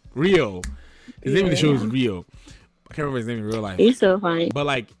 show. Rio. His name in the show is Rio. I can't remember his name in real life. He's so fine. But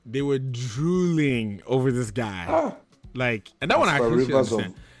like they were drooling over this guy. Like, and that one I actually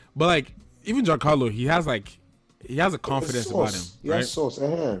understand. But like even Jack Harlow, he has a confidence about him. He has sauce.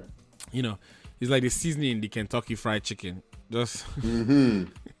 You know, he's like the seasoning in the Kentucky Fried Chicken. Just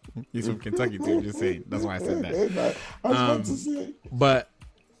he's from Kentucky too. I'm just saying. That's why I said that. I was about to say. But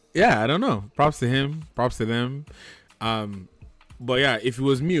yeah, I don't know. Props to him. Props to them. But yeah, if it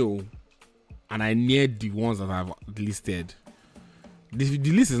was me, and I neared the ones that I've listed, the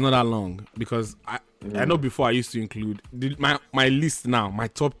list is not that long because I know before I used to include my list now, my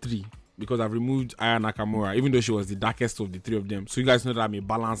top 3, because I've removed Aya Nakamura, even though she was the darkest of the 3 of them. So you guys know that I'm a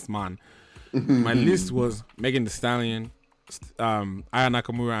balanced man. My list was Megan Thee Stallion, Aya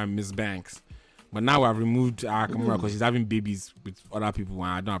Nakamura, and Miss Banks. But now I've removed Aya Nakamura because she's having babies with other people,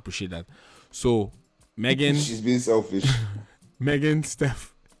 and I don't appreciate that. So Megan, she's being selfish. Megan,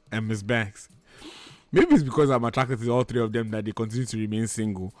 Steph, and Miss Banks. Maybe it's because I'm attracted to all 3 of them that they continue to remain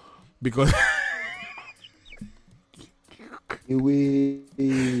single. Because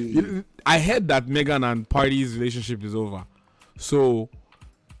I heard that Megan and Party's relationship is over. So,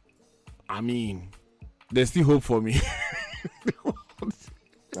 I mean, there's still hope for me. I'm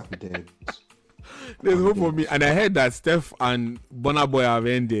dead. There's hope for me. And I heard that Steph and Burna Boy have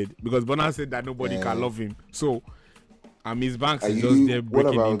ended because Burna said that nobody can love him. So, Miss Banks is just there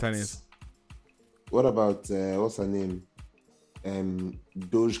breaking the internet. What about what's her name?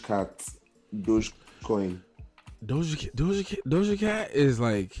 Dogecoin. Doja Cat is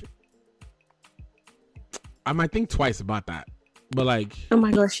like, I might think twice about that, but like, oh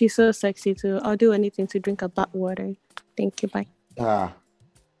my gosh, she's so sexy too. I'll do anything to drink a bath water. Thank you. Bye.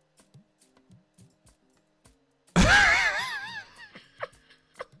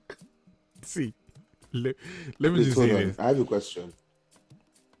 See, let me just say this. I have a question.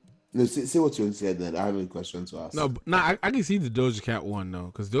 No, say what you said. Then I have a question to ask. No, I can see the Doja Cat one though,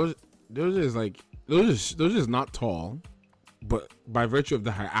 because Doja is like Doja is not tall, but by virtue of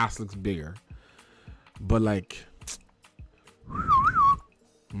that, her ass looks bigger. But like,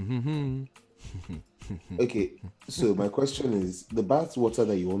 okay. So my question is, the bath water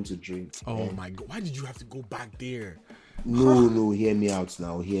that you want to drink. Oh my God! Why did you have to go back there? No, hear me out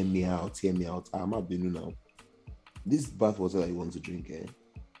now. Hear me out. I'm not being now. This bath water that you want to drink,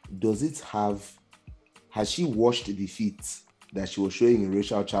 does it has she washed the feet that she was showing in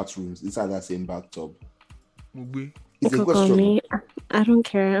racial chat rooms inside that same bathtub? It's a question. Me. I don't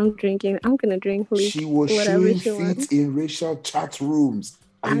care. I'm drinking. I'm gonna drink. Please. She was showing feet in racial chat rooms.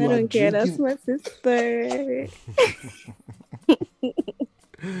 I don't care. That's my sister.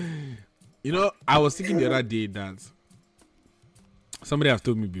 You know, I was thinking the other day that somebody has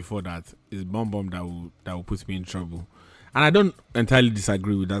told me before that it's bomb that will put me in trouble, and I don't entirely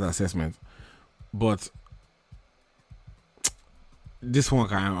disagree with that assessment, but this one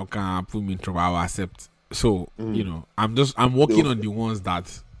can put me in trouble. I will accept. So you know, I'm working on the ones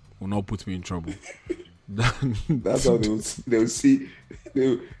that will not put me in trouble. That's how they'll see.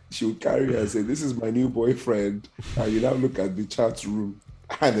 She'll carry her and say, "This is my new boyfriend," and you now look at the chat room.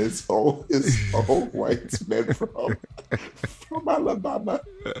 And it's all white men from Alabama.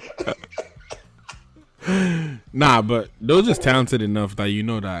 Nah, but they're just talented enough that you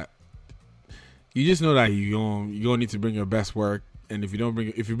just know that you don't need to bring your best work, and if you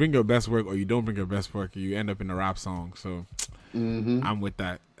bring your best work or you don't bring your best work, you end up in a rap song. So I'm with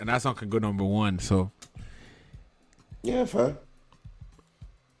that, and that song can go number 1. So yeah, fair.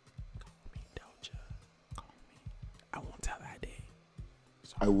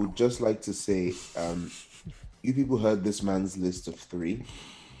 I would just like to say, you people heard this man's list of 3,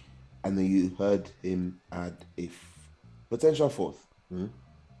 and then you heard him add a potential 4th.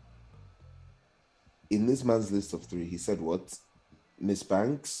 In this man's list of 3, he said what? Miss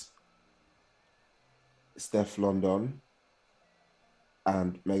Banks, Steph London,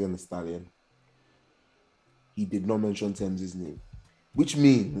 and Megan Thee Stallion. He did not mention Thames' name, which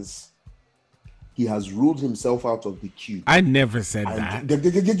means he has ruled himself out of the queue. I never said that.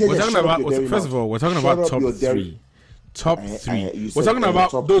 We're talking about, first of all, we're talking about top 3. Top 3. We're talking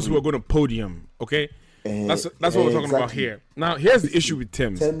about those who are going to podium, okay? That's what we're talking about here. Now, here's the issue with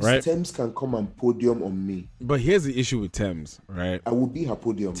Thames, right? Thames can come and podium on me. But here's the issue with Thames, right? I will be her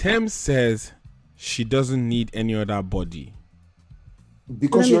podium. Thames says she doesn't need any other body.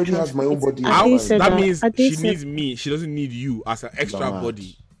 Because she already has my own body. That means she needs me. She doesn't need you as an extra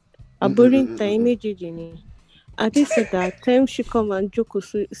body. Aboring time Jini. I did say that time she come and joke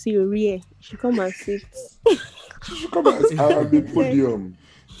see your rear. She come and sit. She come and sit at the podium.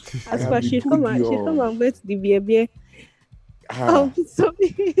 As far she come and wait the baby.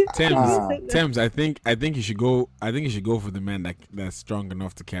 Thames, I think you should go. I think you should go for the men that's strong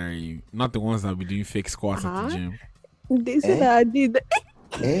enough to carry you, not the ones that be doing fake squats at the gym. They said that I did.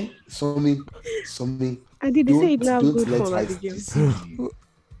 Something. I did. They say it's not good form at the gym.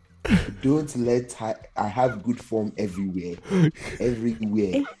 Don't let I have good form everywhere.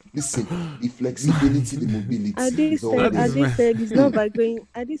 Listen, the flexibility, the mobility. I did said it's not by going.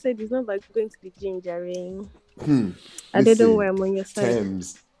 I did said it's not by going to the gym, Jerry. I didn't wear I'm on your side.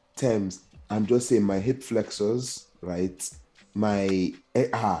 Thames. I'm just saying my hip flexors, right? My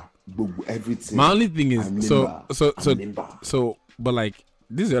everything. My only thing is so, but like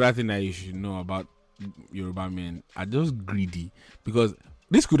this is the other thing that you should know about Yoruba men are just greedy, because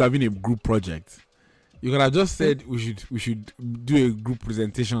this could have been a group project. You could have just said we should do a group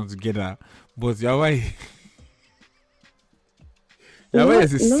presentation together, but Yawai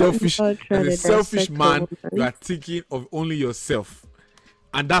is a selfish man. You are thinking of only yourself,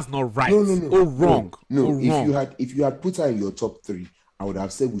 and that's not right. No. Wrong. If you had put her in your top 3, I would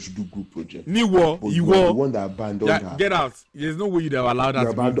have said we should do group project. You were the one that abandoned her. Get out. There's no way you'd have allowed that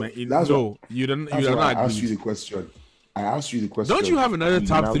to be. No, you don't. You don't I agree. I asked you the question. Don't you have another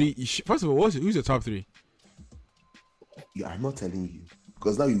top 3? First of all, who's your top 3? Yeah, I'm not telling you,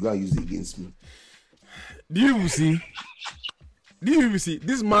 because now you're gonna use it against me. Do you see?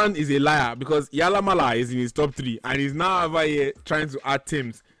 This man is a liar, because Yalamala is in his top 3 and he's now over here trying to add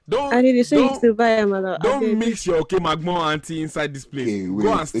Thames. Don't mix your Magmo auntie inside this place. Okay,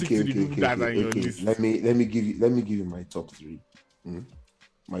 go and stick to the people that are in your list. Let me give you my top 3.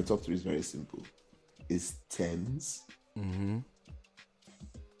 My top 3 is very simple. It's Thames.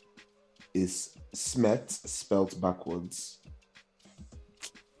 It's Smet spelt backwards.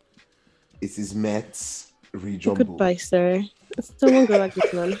 It is Mets rejumbled. Goodbye, sir. Someone go like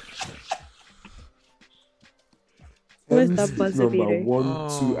this man. Where's that buzzer number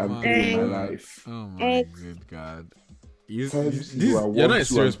 1, 2, and 3 in my life. Oh my good God. You're not a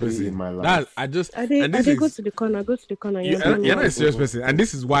serious person in my life. I go to the corner. You're not a serious person, and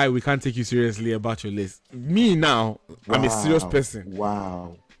this is why we can't take you seriously about your list. Me now, I'm a serious person.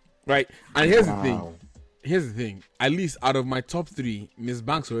 Wow. Right, and here's the thing. At least out of my top 3, Miss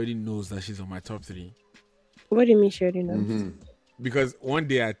Banks already knows that she's on my top 3. What do you mean shared enough? Mm-hmm. Because one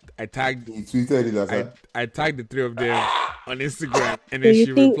day I tagged He tweeted it as I tagged the three of them on Instagram, and So then you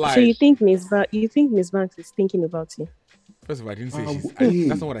she think? replied. So you think Miss Banks is thinking about you? First of all, I didn't say she's. wait.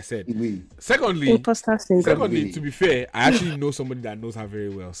 That's not what I said. Wait. Secondly, Imposter syndrome. to be fair, I actually know somebody that knows her very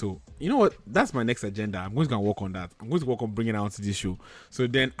well. So you know what? That's my next agenda. I'm going to go and work on that. I'm going to work on bringing her onto this show, so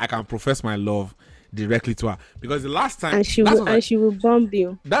then I can profess my love directly to her. Because the last time, And she will bomb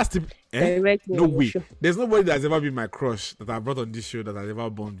you. That's the directly. no on the way. show. There's nobody that's ever been my crush that I brought on this show that has ever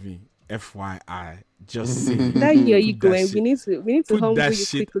bombed me. FYI, just saying. That year you Put that going. shit- We need to put humble that you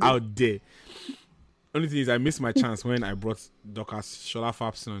shit quickly. out there. Only thing is, I missed my chance when I brought Dorcas Shola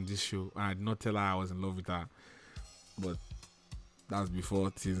Fapson on this show, and I did not tell her I was in love with her. But that was before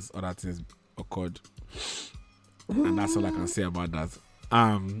other things occurred, and that's all I can say about that.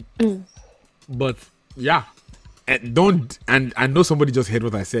 But yeah, and I know somebody just heard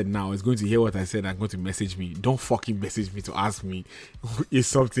what I said. Now is going to hear what I said and going to message me. Don't fucking message me to ask me is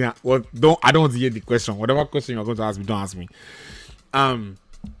something. I don't want to hear the question. Whatever question you're going to ask me, don't ask me.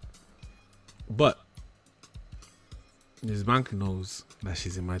 But Ms. Bank knows that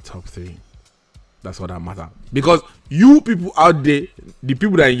she's in my top 3. That's what that matters. Because you people out there, the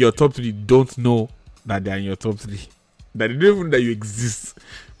people that are in your top 3 don't know that they're in your top 3. That they don't even know that you exist.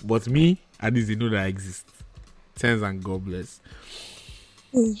 But me, at least they know that I exist. Thanks and God bless.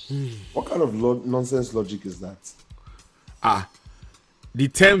 What kind of nonsense logic is that? The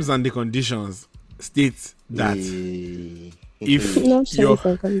terms and the conditions state that if No you're terms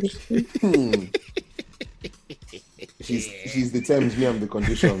and conditions. She's the terms, me I'm the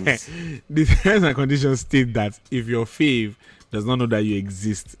conditions. the terms and conditions state that if your fave does not know that you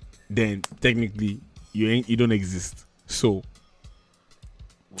exist, then technically you don't exist. So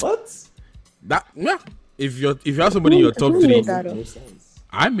What? that if you have somebody in your top Who 3, made that up? No sense.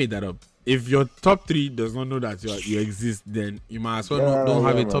 I made that up. If your top 3 does not know that you exist, then you might as well don't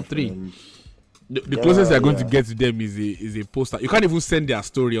have a top 3. The closest you're going to get to them is a poster. You can't even send their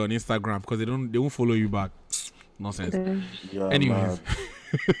story on Instagram because they won't follow you back. Nonsense. Anyways,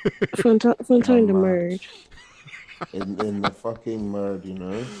 From in the merge. In the fucking murder, you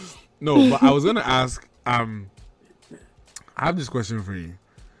know. no, but I was gonna ask. I have this question for you.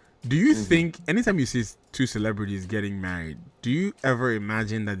 Do you think anytime you see 2 celebrities getting married, do you ever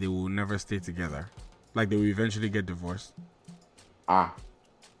imagine that they will never stay together, like they will eventually get divorced? I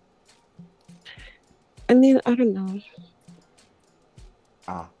mean, I don't know.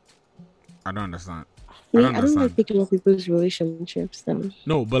 I don't understand. I don't like thinking about people's relationships though.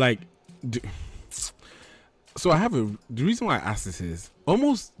 No, but like, so I have the reason why I ask this is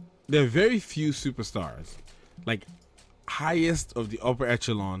almost there are very few superstars, like highest of the upper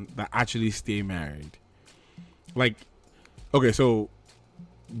echelon, that actually stay married. Like, okay, so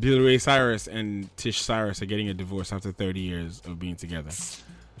Billy Cyrus and Tish Cyrus are getting a divorce after 30 years of being together.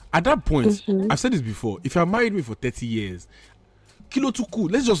 At that point, I've said this before, if you have married me for 30 years, kilo too cool.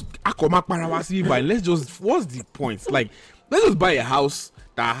 Let's just what's the point? Like, let's just buy a house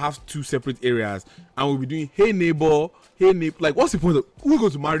that has 2 separate areas and we'll be doing hey neighbor. Like, what's the point of who's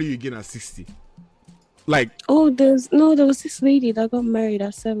going to marry you again at 60? Like, there was this lady that got married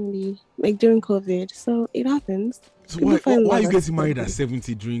at 70, like during COVID. So it happens. so why are you getting married at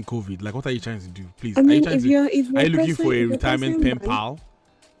 70 during COVID? Like, what are you trying to do? Please, I mean, are you looking for a retirement pen pal?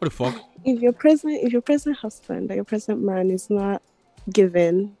 What the fuck? If your present husband or your present man is not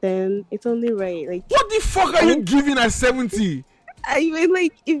given, then it's only right. Like, What the fuck are you giving at 70? I mean,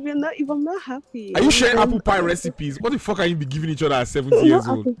 like, if I'm not happy, Are you sharing apple pie recipes? What the fuck are you be giving each other at 70 years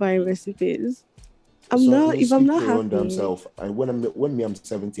not old? apple pie recipes. So If I'm not on happy, themselves, and when I'm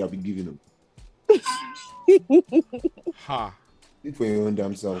 70, I'll be giving them. Ha. Speak for your own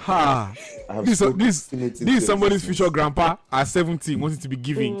damn self. Ha. I have This spoken is it into somebody's existence. future grandpa at 70 wanting to be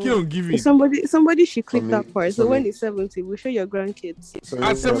giving. Keep on giving. somebody should click Some- that part. So some- when he's 70, we'll show your grandkids. So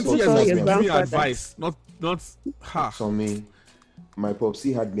At 70 years, Sorry, must be your giving grandfather. advice. Not ha. So me, my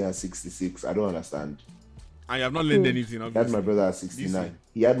popsy had me at 66. I don't understand. And you have not learned anything. He had Obviously. my brother at 69.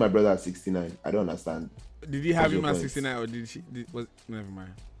 He had my brother at 69. I don't understand. Did he have What's him your at point? 69 or did she? Never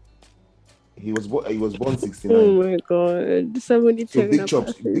mind. He was born 69. Oh my god, somebody So tearing big up chops,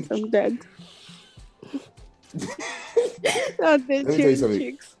 asses. big- I'm dead. Out there Let me tell you cheering something.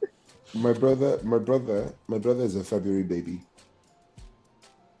 chicks. My brother is a February baby.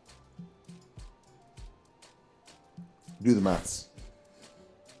 Do the maths.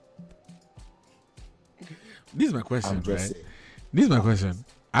 This is my question, I'm just right? saying. This is my question.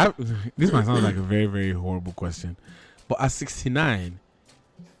 This might sound like a very, very horrible question. But at 69,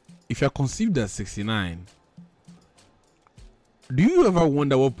 if you're conceived at 69, Do you ever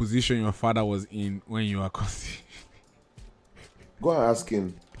wonder what position your father was in when you were conceived? Go and ask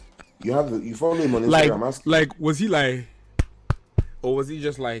him. You follow him on Instagram. Like, was he like, or was he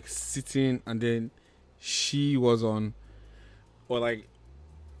just like sitting and then she was on, or like?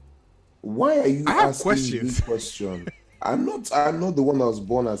 Why are you asking this question? I'm not the one that was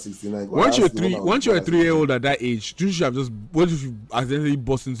born at 69. Once you're a 3-year-old at that age, you should have just. What if you accidentally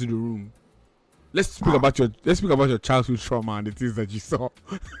burst into the room? Let's speak about your childhood trauma and the things that you saw.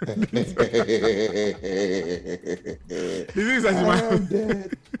 The things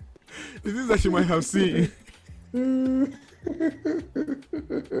that you might have seen.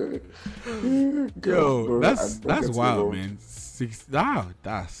 Yo, that's wild, man. That's wild.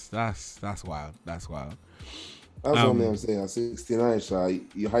 That's wild. That's what I'm saying. At 69,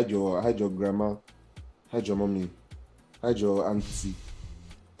 you hide your grandma, hide your mommy, hide your auntie.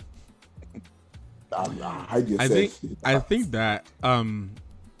 Hide yourself. I think that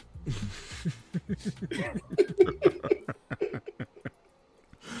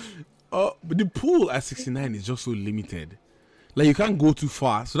but the pool at 69 is just so limited. Like, you can't go too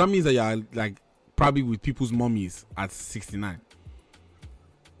far. So that means that you're like probably with people's mummies at 69.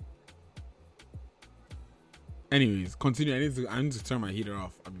 Anyways, continue. I need to turn my heater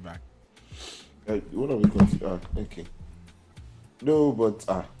off. I'll be back. What are we continue? Okay. No, but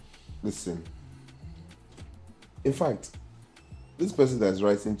listen. In fact, this person that's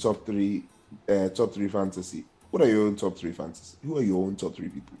writing top three fantasy. What are your own top 3 fantasy? Who are your own top 3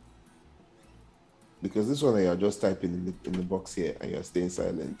 people? Because this one you're just typing in the box here and you're staying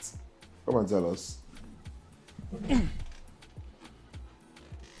silent. Come and tell us.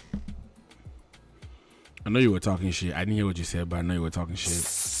 I know you were talking shit. I didn't hear what you said, but I know you were talking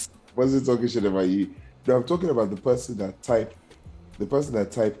shit. Was it talking shit about you? No, I'm talking about the person that typed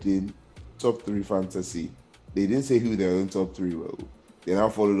in top 3 fantasy. They didn't say who their own top 3 were. They now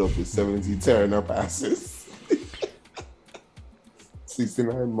followed up with 70 tearing up asses.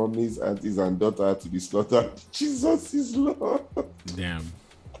 69 mummies, aunties, and daughter to be slaughtered. Jesus is Lord. Damn.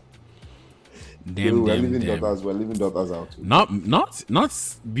 We're leaving daughters out. Not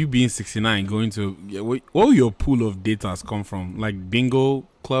you being 69 going to where will your pool of data come from? Like bingo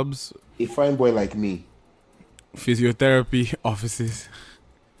clubs? A fine boy like me. Physiotherapy offices.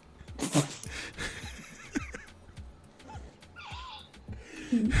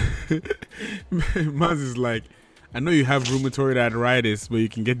 Maz is like, I know you have rheumatoid arthritis, but you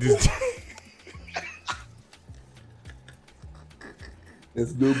can get this.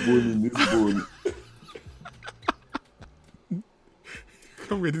 There's no bone in this bone.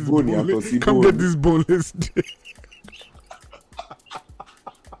 Come get this boneless dick.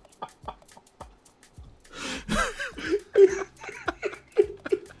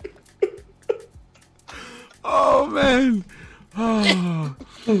 Oh man. Oh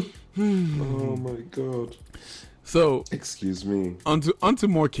my god. So excuse me. Onto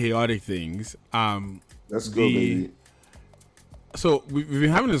more chaotic things. Let's go, baby. So we've been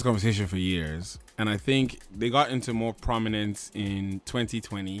having this conversation for years, and I think they got into more prominence in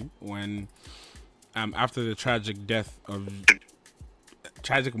 2020 when, after the tragic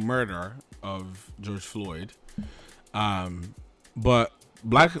murder of George Floyd. But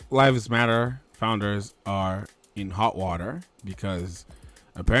Black Lives Matter founders are in hot water because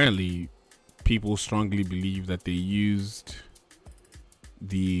apparently people strongly believe that they used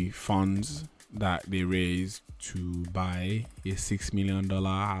the funds that they raised to buy a $6 million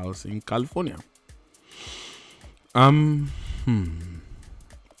house in California. I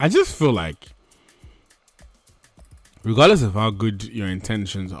just feel like, regardless of how good your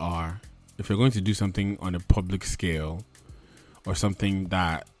intentions are, if you're going to do something on a public scale or something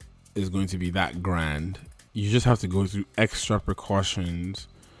that is going to be that grand, you just have to go through extra precautions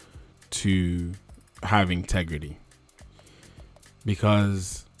to have integrity.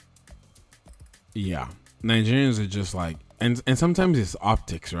 Because Nigerians are just like, and sometimes it's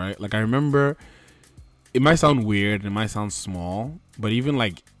optics, right? Like, I remember, it might sound weird, it might sound small, but even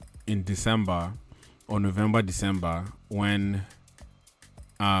like in December or November, December, when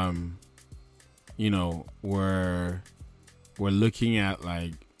we're looking at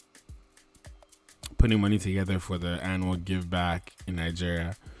like putting money together for the annual give back in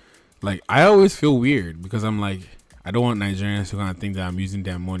Nigeria, like, I always feel weird because I'm like, I don't want Nigerians to kind of think that I'm using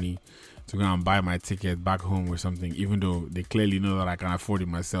their money to go and buy my ticket back home or something, even though they clearly know that I can afford it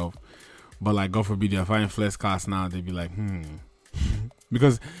myself. But like, God forbid, if I'm in first class now, they'd be like,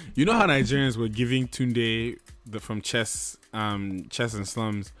 because you know how Nigerians were giving Tunde from Chess and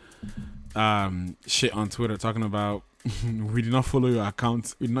Slums shit on Twitter, talking about we did not follow your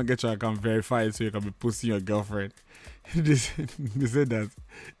account. We did not get your account verified so you can be posting your girlfriend. They said that.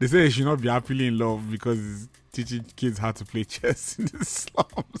 They said you should not be happily in love because it's teaching kids how to play chess in the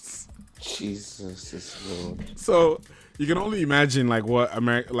slums. Jesus is Lord. So you can only imagine like what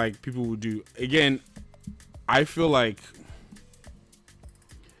people would do. Again, I feel like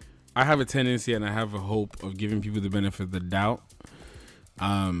I have a tendency and I have a hope of giving people the benefit of the doubt.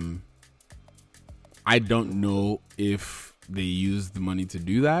 I don't know if they used the money to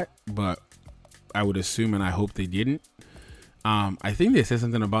do that, but I would assume and I hope they didn't. I think they said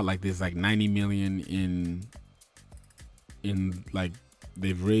something about like this, like 90 million in like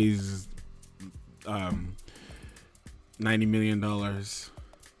they've raised $90 million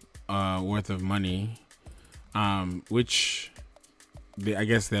worth of money, which I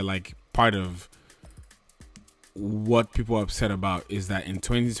guess they're like part of what people are upset about is that in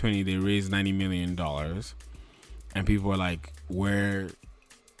 2020 they raised $90 million and people are like, where,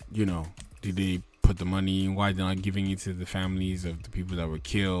 did they put the money? Why they're not giving it to the families of the people that were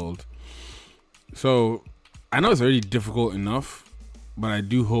killed? So I know it's already difficult enough, but I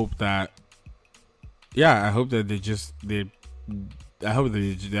do hope that, I hope that I hope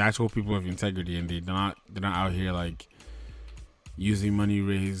the actual people of integrity and they're not out here like using money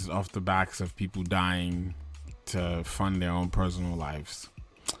raised off the backs of people dying to fund their own personal lives.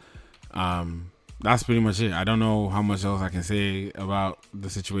 That's pretty much it. I don't know how much else I can say about the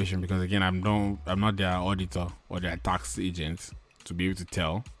situation because again, I'm not their auditor or their tax agent to be able to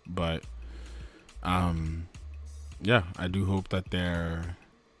tell, but I do hope that they're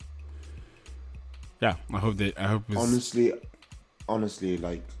I hope it's honestly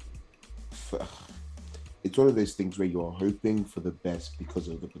like it's one of those things where you're hoping for the best because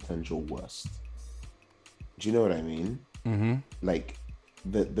of the potential worst. Do you know what I mean? Mm-hmm. Like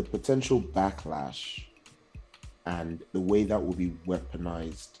the potential backlash and the way that will be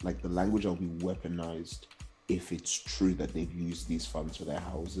weaponized, like the language that will be weaponized if it's true that they've used these funds for their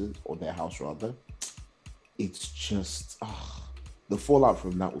houses or their house rather, it's just the fallout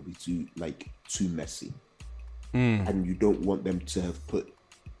from that will be too messy. And you don't want them to have put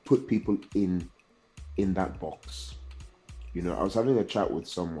people in that box. I was having a chat with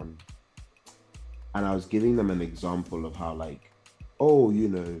someone and I was giving them an example of how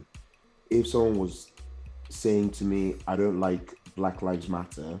if someone was saying to me, I don't like Black Lives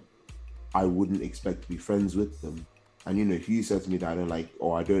Matter, I wouldn't expect to be friends with them. And if you said to me that I don't like,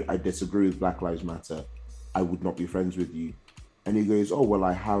 or I disagree with Black Lives Matter, I would not be friends with you. And he goes, oh, well,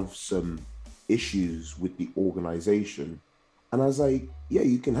 I have some issues with the organization. And I was like, yeah,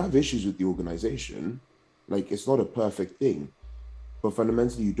 you can have issues with the organization. Like, it's not a perfect thing. But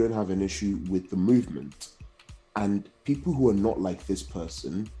fundamentally, you don't have an issue with the movement. And people who are not like this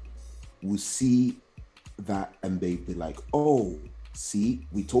person will see that and they'd be like, oh, see,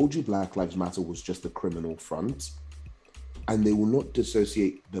 we told you Black Lives Matter was just a criminal front. And they will not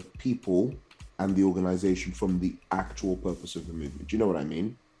dissociate the people and the organization from the actual purpose of the movement. Do you know what I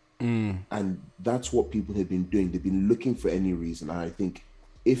mean? And that's what people have been doing. They've been looking for any reason. And I think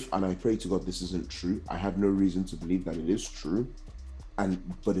and I pray to God this isn't true, I have no reason to believe that it is true.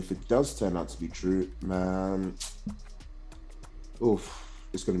 But if it does turn out to be true, man,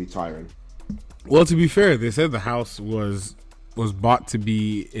 it's going to be tiring. Well, to be fair, they said the house was bought to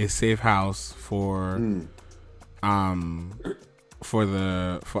be a safe house for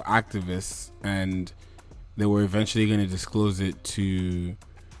activists, and they were eventually going to disclose it to,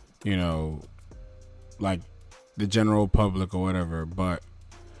 like the general public or whatever. But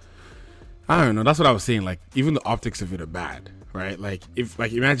I don't know. That's what I was saying. Like, even the optics of it are bad, right? Like,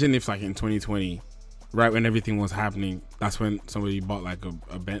 imagine if like in 2020, right when everything was happening, that's when somebody bought like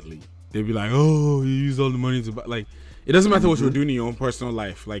a Bentley. They'd be like, oh, you used all the money to buy. Like, it doesn't matter what you're doing in your own personal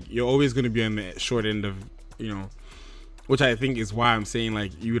life. Like, you're always going to be on the short end of, which I think is why I'm saying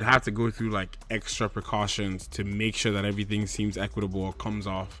like you would have to go through like extra precautions to make sure that everything seems equitable or comes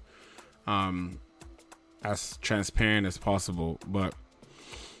off as transparent as possible. But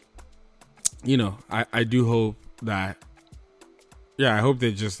I do hope that I hope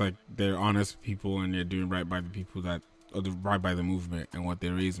they're just like they're honest people and they're doing right by the people right by the movement and what they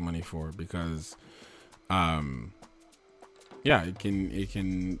raise money for, because it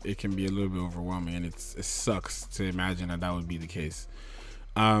can be a little bit overwhelming, and it sucks to imagine that would be the case.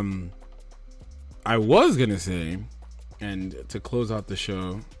 I was gonna say, and to close out the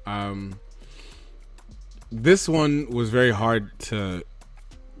show, this one was very hard to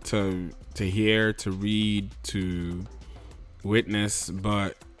hear, to read, to witness,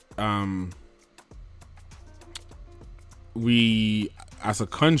 but as a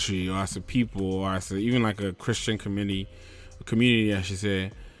country or as a people or as even like a Christian community, I should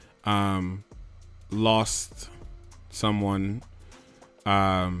say, lost someone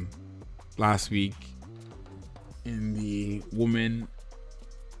last week in the woman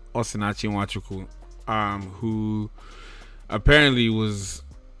Osinachi Nwachukwu, who apparently was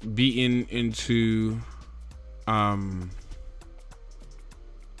beaten into a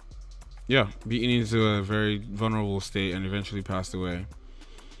very vulnerable state and eventually passed away,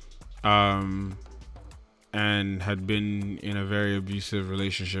 and had been in a very abusive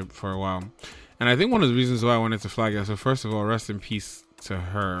relationship for a while. And I think one of the reasons why I wanted to flag that, so first of all, rest in peace to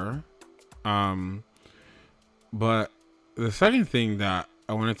her. But the second thing that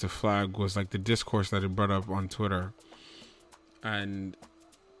I wanted to flag was like the discourse that it brought up on Twitter, and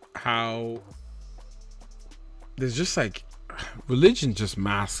how there's just like religion just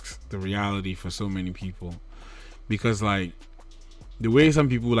masks the reality for so many people, because like the way some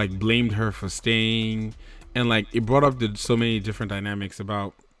people like blamed her for staying, and like it brought up so many different dynamics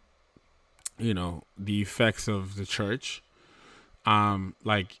about, you know, the effects of the church,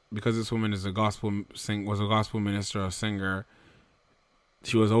 like because this woman is was a gospel minister or singer,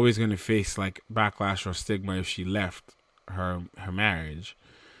 she was always going to face like backlash or stigma if she left her marriage,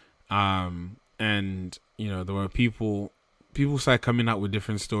 and you know, there were people started coming out with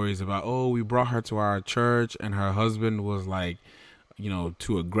different stories about, oh, we brought her to our church and her husband was like, you know,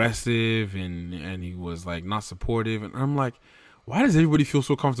 too aggressive and he was like not supportive. And I'm like, why does everybody feel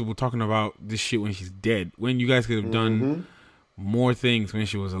so comfortable talking about this shit when she's dead, when you guys could have done more things when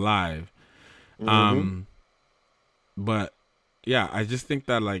she was alive? But yeah, I just think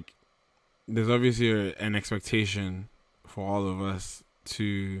that like there's obviously an expectation for all of us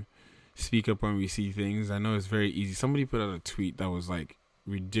to speak up when we see things. I know it's very easy. Somebody put out a tweet that was like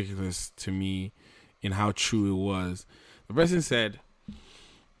ridiculous to me in how true it was. The person said,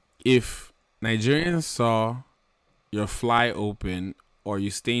 if Nigerians saw your fly open or you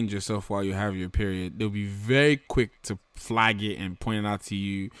stained yourself while you have your period, they'll be very quick to flag it and point it out to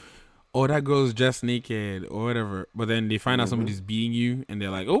you. Oh, that girl's just naked or whatever. But then they find out somebody's beating you and they're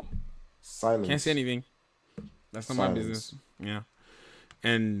like, oh, silence. Can't say anything. That's not my business. Yeah.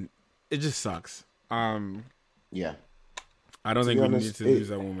 And it just sucks. Yeah. I don't think we need to lose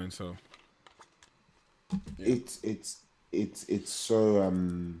that woman. So yeah. It's so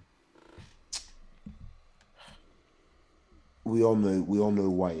we all know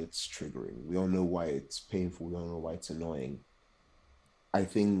why it's triggering. We all know why it's painful. We all know why it's annoying. I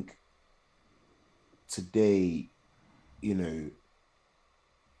think today, you know,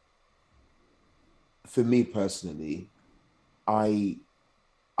 for me personally, I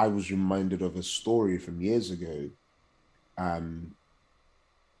was reminded of a story from years ago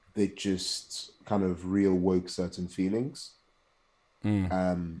that just kind of reawoke certain feelings.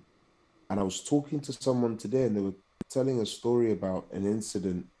 And I was talking to someone today and they were telling a story about an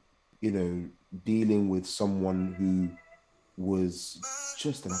incident, you know, dealing with someone who was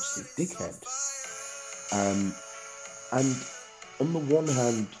just an absolute dickhead. And on the one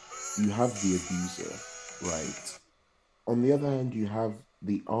hand, you have the abuser, right? On the other hand, you have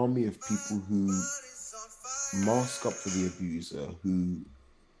the army of people who mask up for the abuser, who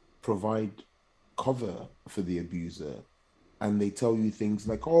provide cover for the abuser, and they tell you things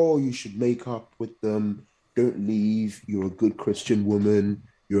like, oh, you should make up with them, don't leave, you're a good Christian woman,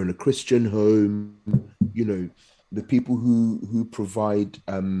 you're in a Christian home. You know, the people who provide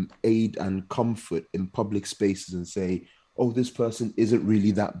aid and comfort in public spaces and say, oh, this person isn't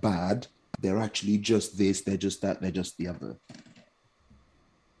really that bad, they're actually just this, they're just that, they're just the other.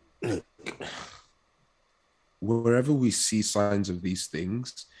 Wherever we see signs of these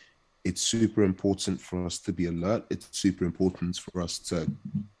things, it's super important for us to be alert. It's super important for us to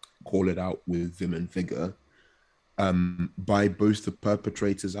call it out with vim and vigor by both the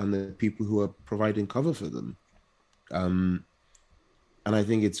perpetrators and the people who are providing cover for them. And I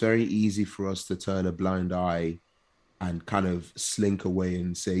think it's very easy for us to turn a blind eye and kind of slink away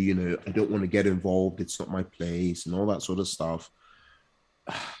and say, you know, I don't want to get involved, it's not my place, and all that sort of stuff.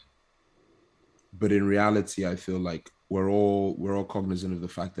 But in reality, I feel like we're all cognizant of the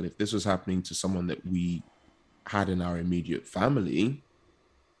fact that if this was happening to someone that we had in our immediate family,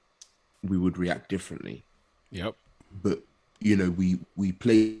 we would react differently. Yep. But, you know, we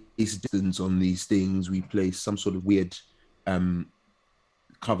place distance on these things. We place some sort of weird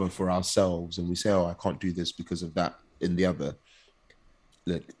cover for ourselves, and we say, oh, I can't do this because of that and the other.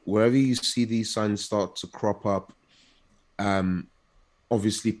 Look, wherever you see these signs start to crop up,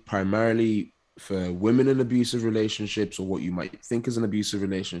 obviously primarily for women in abusive relationships, or what you might think is an abusive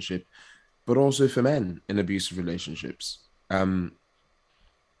relationship, but also for men in abusive relationships.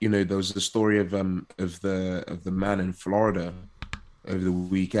 there was the story of the man in Florida over the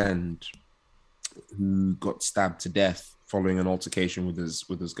weekend who got stabbed to death following an altercation with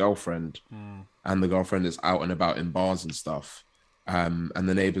his girlfriend, and the girlfriend is out and about in bars and stuff. And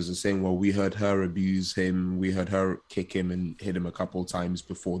the neighbors are saying, well, we heard her abuse him, we heard her kick him and hit him a couple of times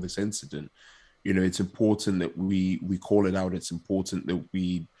before this incident. It's important that we call it out. It's important that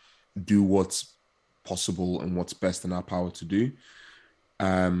we do what's possible and what's best in our power to do.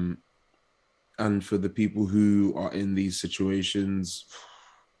 And for the people who are in these situations,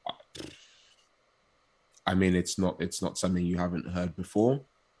 I mean, it's not something you haven't heard before.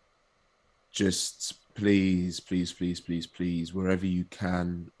 Just please, please, please, please, please, wherever you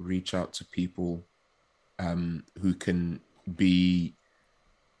can, reach out to people who can be,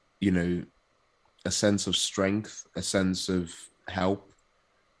 a sense of strength, a sense of help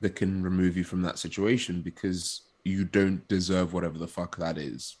that can remove you from that situation, because you don't deserve whatever the fuck that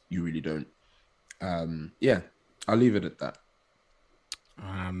is. You really don't. Yeah, I'll leave it at that.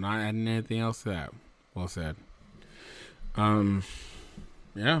 I'm not adding anything else to that. Well said.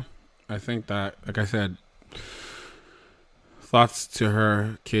 Yeah, I think that, like I said, thoughts to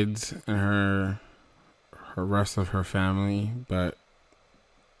her kids and her rest of her family, but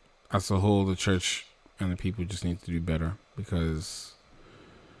as a whole, the church and the people just need to do better, because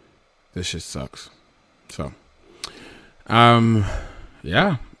this shit sucks. So,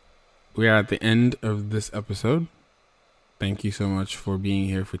 yeah, we are at the end of this episode. Thank you so much for being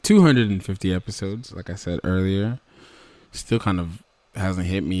here for 250 episodes. Like I said earlier, still kind of hasn't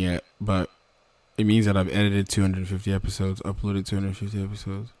hit me yet, but it means that I've edited 250 episodes, uploaded 250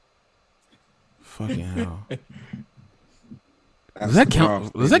 episodes. Fucking hell. Does that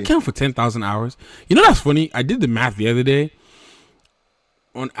count? Does that count for 10,000 hours? That's funny. I did the math the other day.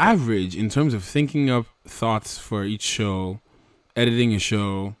 On average, in terms of thinking up thoughts for each show, editing a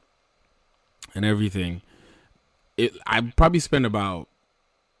show, and everything, I probably spend I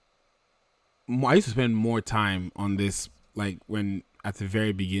used to spend more time on this, like, when at the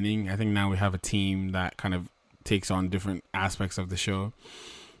very beginning. I think now we have a team that kind of takes on different aspects of the show.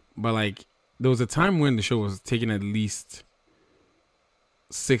 But, like, there was a time when the show was taking at least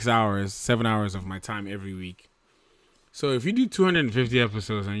 7 hours of my time every week. So if you do 250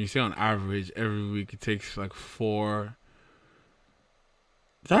 episodes and you say on average every week it takes like 4,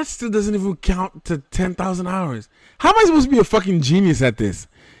 that still doesn't even count to 10,000 hours. How am I supposed to be a fucking genius at this?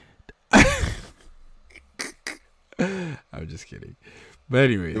 I'm just kidding. But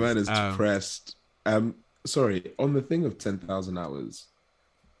anyway, the man is depressed. Sorry, on the thing of 10,000 hours,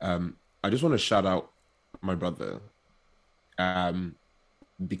 I just want to shout out my brother,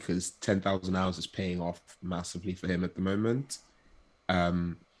 because 10,000 hours is paying off massively for him at the moment.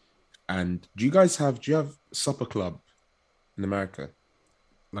 And do you have Supper Club in America?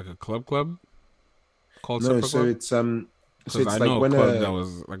 Like a club called No, Supper so Club? it's so it's I like know when a club that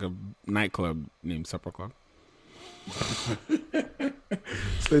was like a nightclub named Supper Club.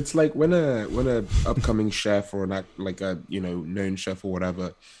 So it's like when a upcoming chef or known chef or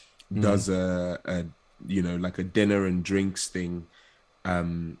whatever does a like a dinner and drinks thing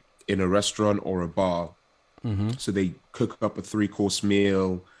in a restaurant or a bar. So they cook up a 3-course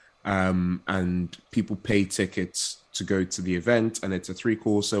meal, and people pay tickets to go to the event, and it's a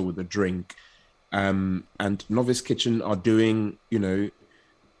 3-courser with a drink. And Novice Kitchen are doing,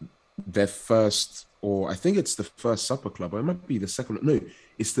 their first, or I think it's the first Supper Club, or it might be the second. No,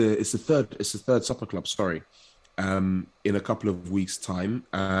 it's the third Supper Club. Sorry, in a couple of weeks' time.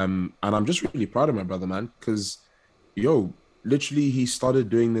 And I'm just really proud of my brother, man, because literally he started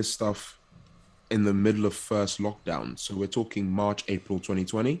doing this stuff in the middle of first lockdown. So we're talking March, April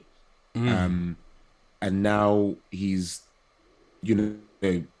 2020. And now he's,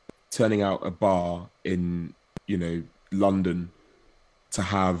 turning out a bar in, London to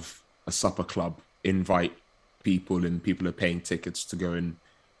have a supper club, invite people, and people are paying tickets to go and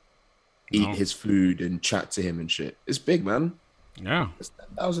eat his food and chat to him and shit. It's big, man. Yeah. It's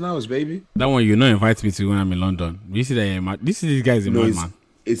 10,000 hours, baby. That one invites me to when I'm in London. You see that? This is these guys in man.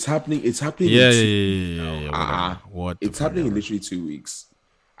 It's happening. Yeah. What? It's happening in literally 2 weeks.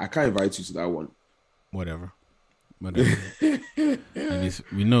 I can't invite you to that one. Whatever. At least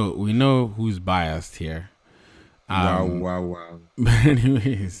we know who's biased here. Wow. But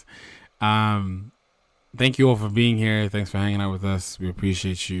anyways, thank you all for being here. Thanks for hanging out with us. We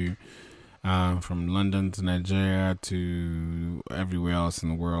appreciate you. From London to Nigeria to everywhere else in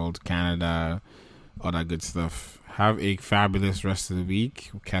the world, Canada, all that good stuff. Have a fabulous rest of the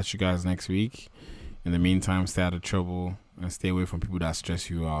week. We'll catch you guys next week. In the meantime, stay out of trouble and stay away from people that stress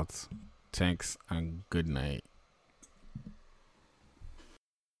you out. Thanks and good night.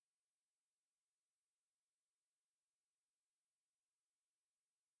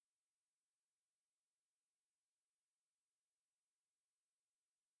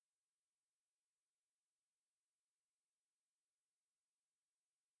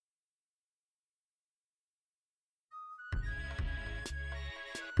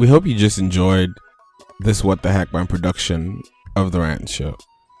 we hope you just enjoyed this What the Heck Man production of The Rant Show.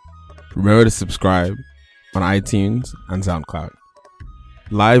 Remember to subscribe on iTunes and SoundCloud.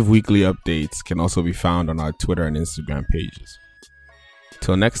 Live weekly updates can also be found on our Twitter and Instagram pages.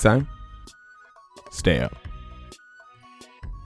 Till next time, stay up.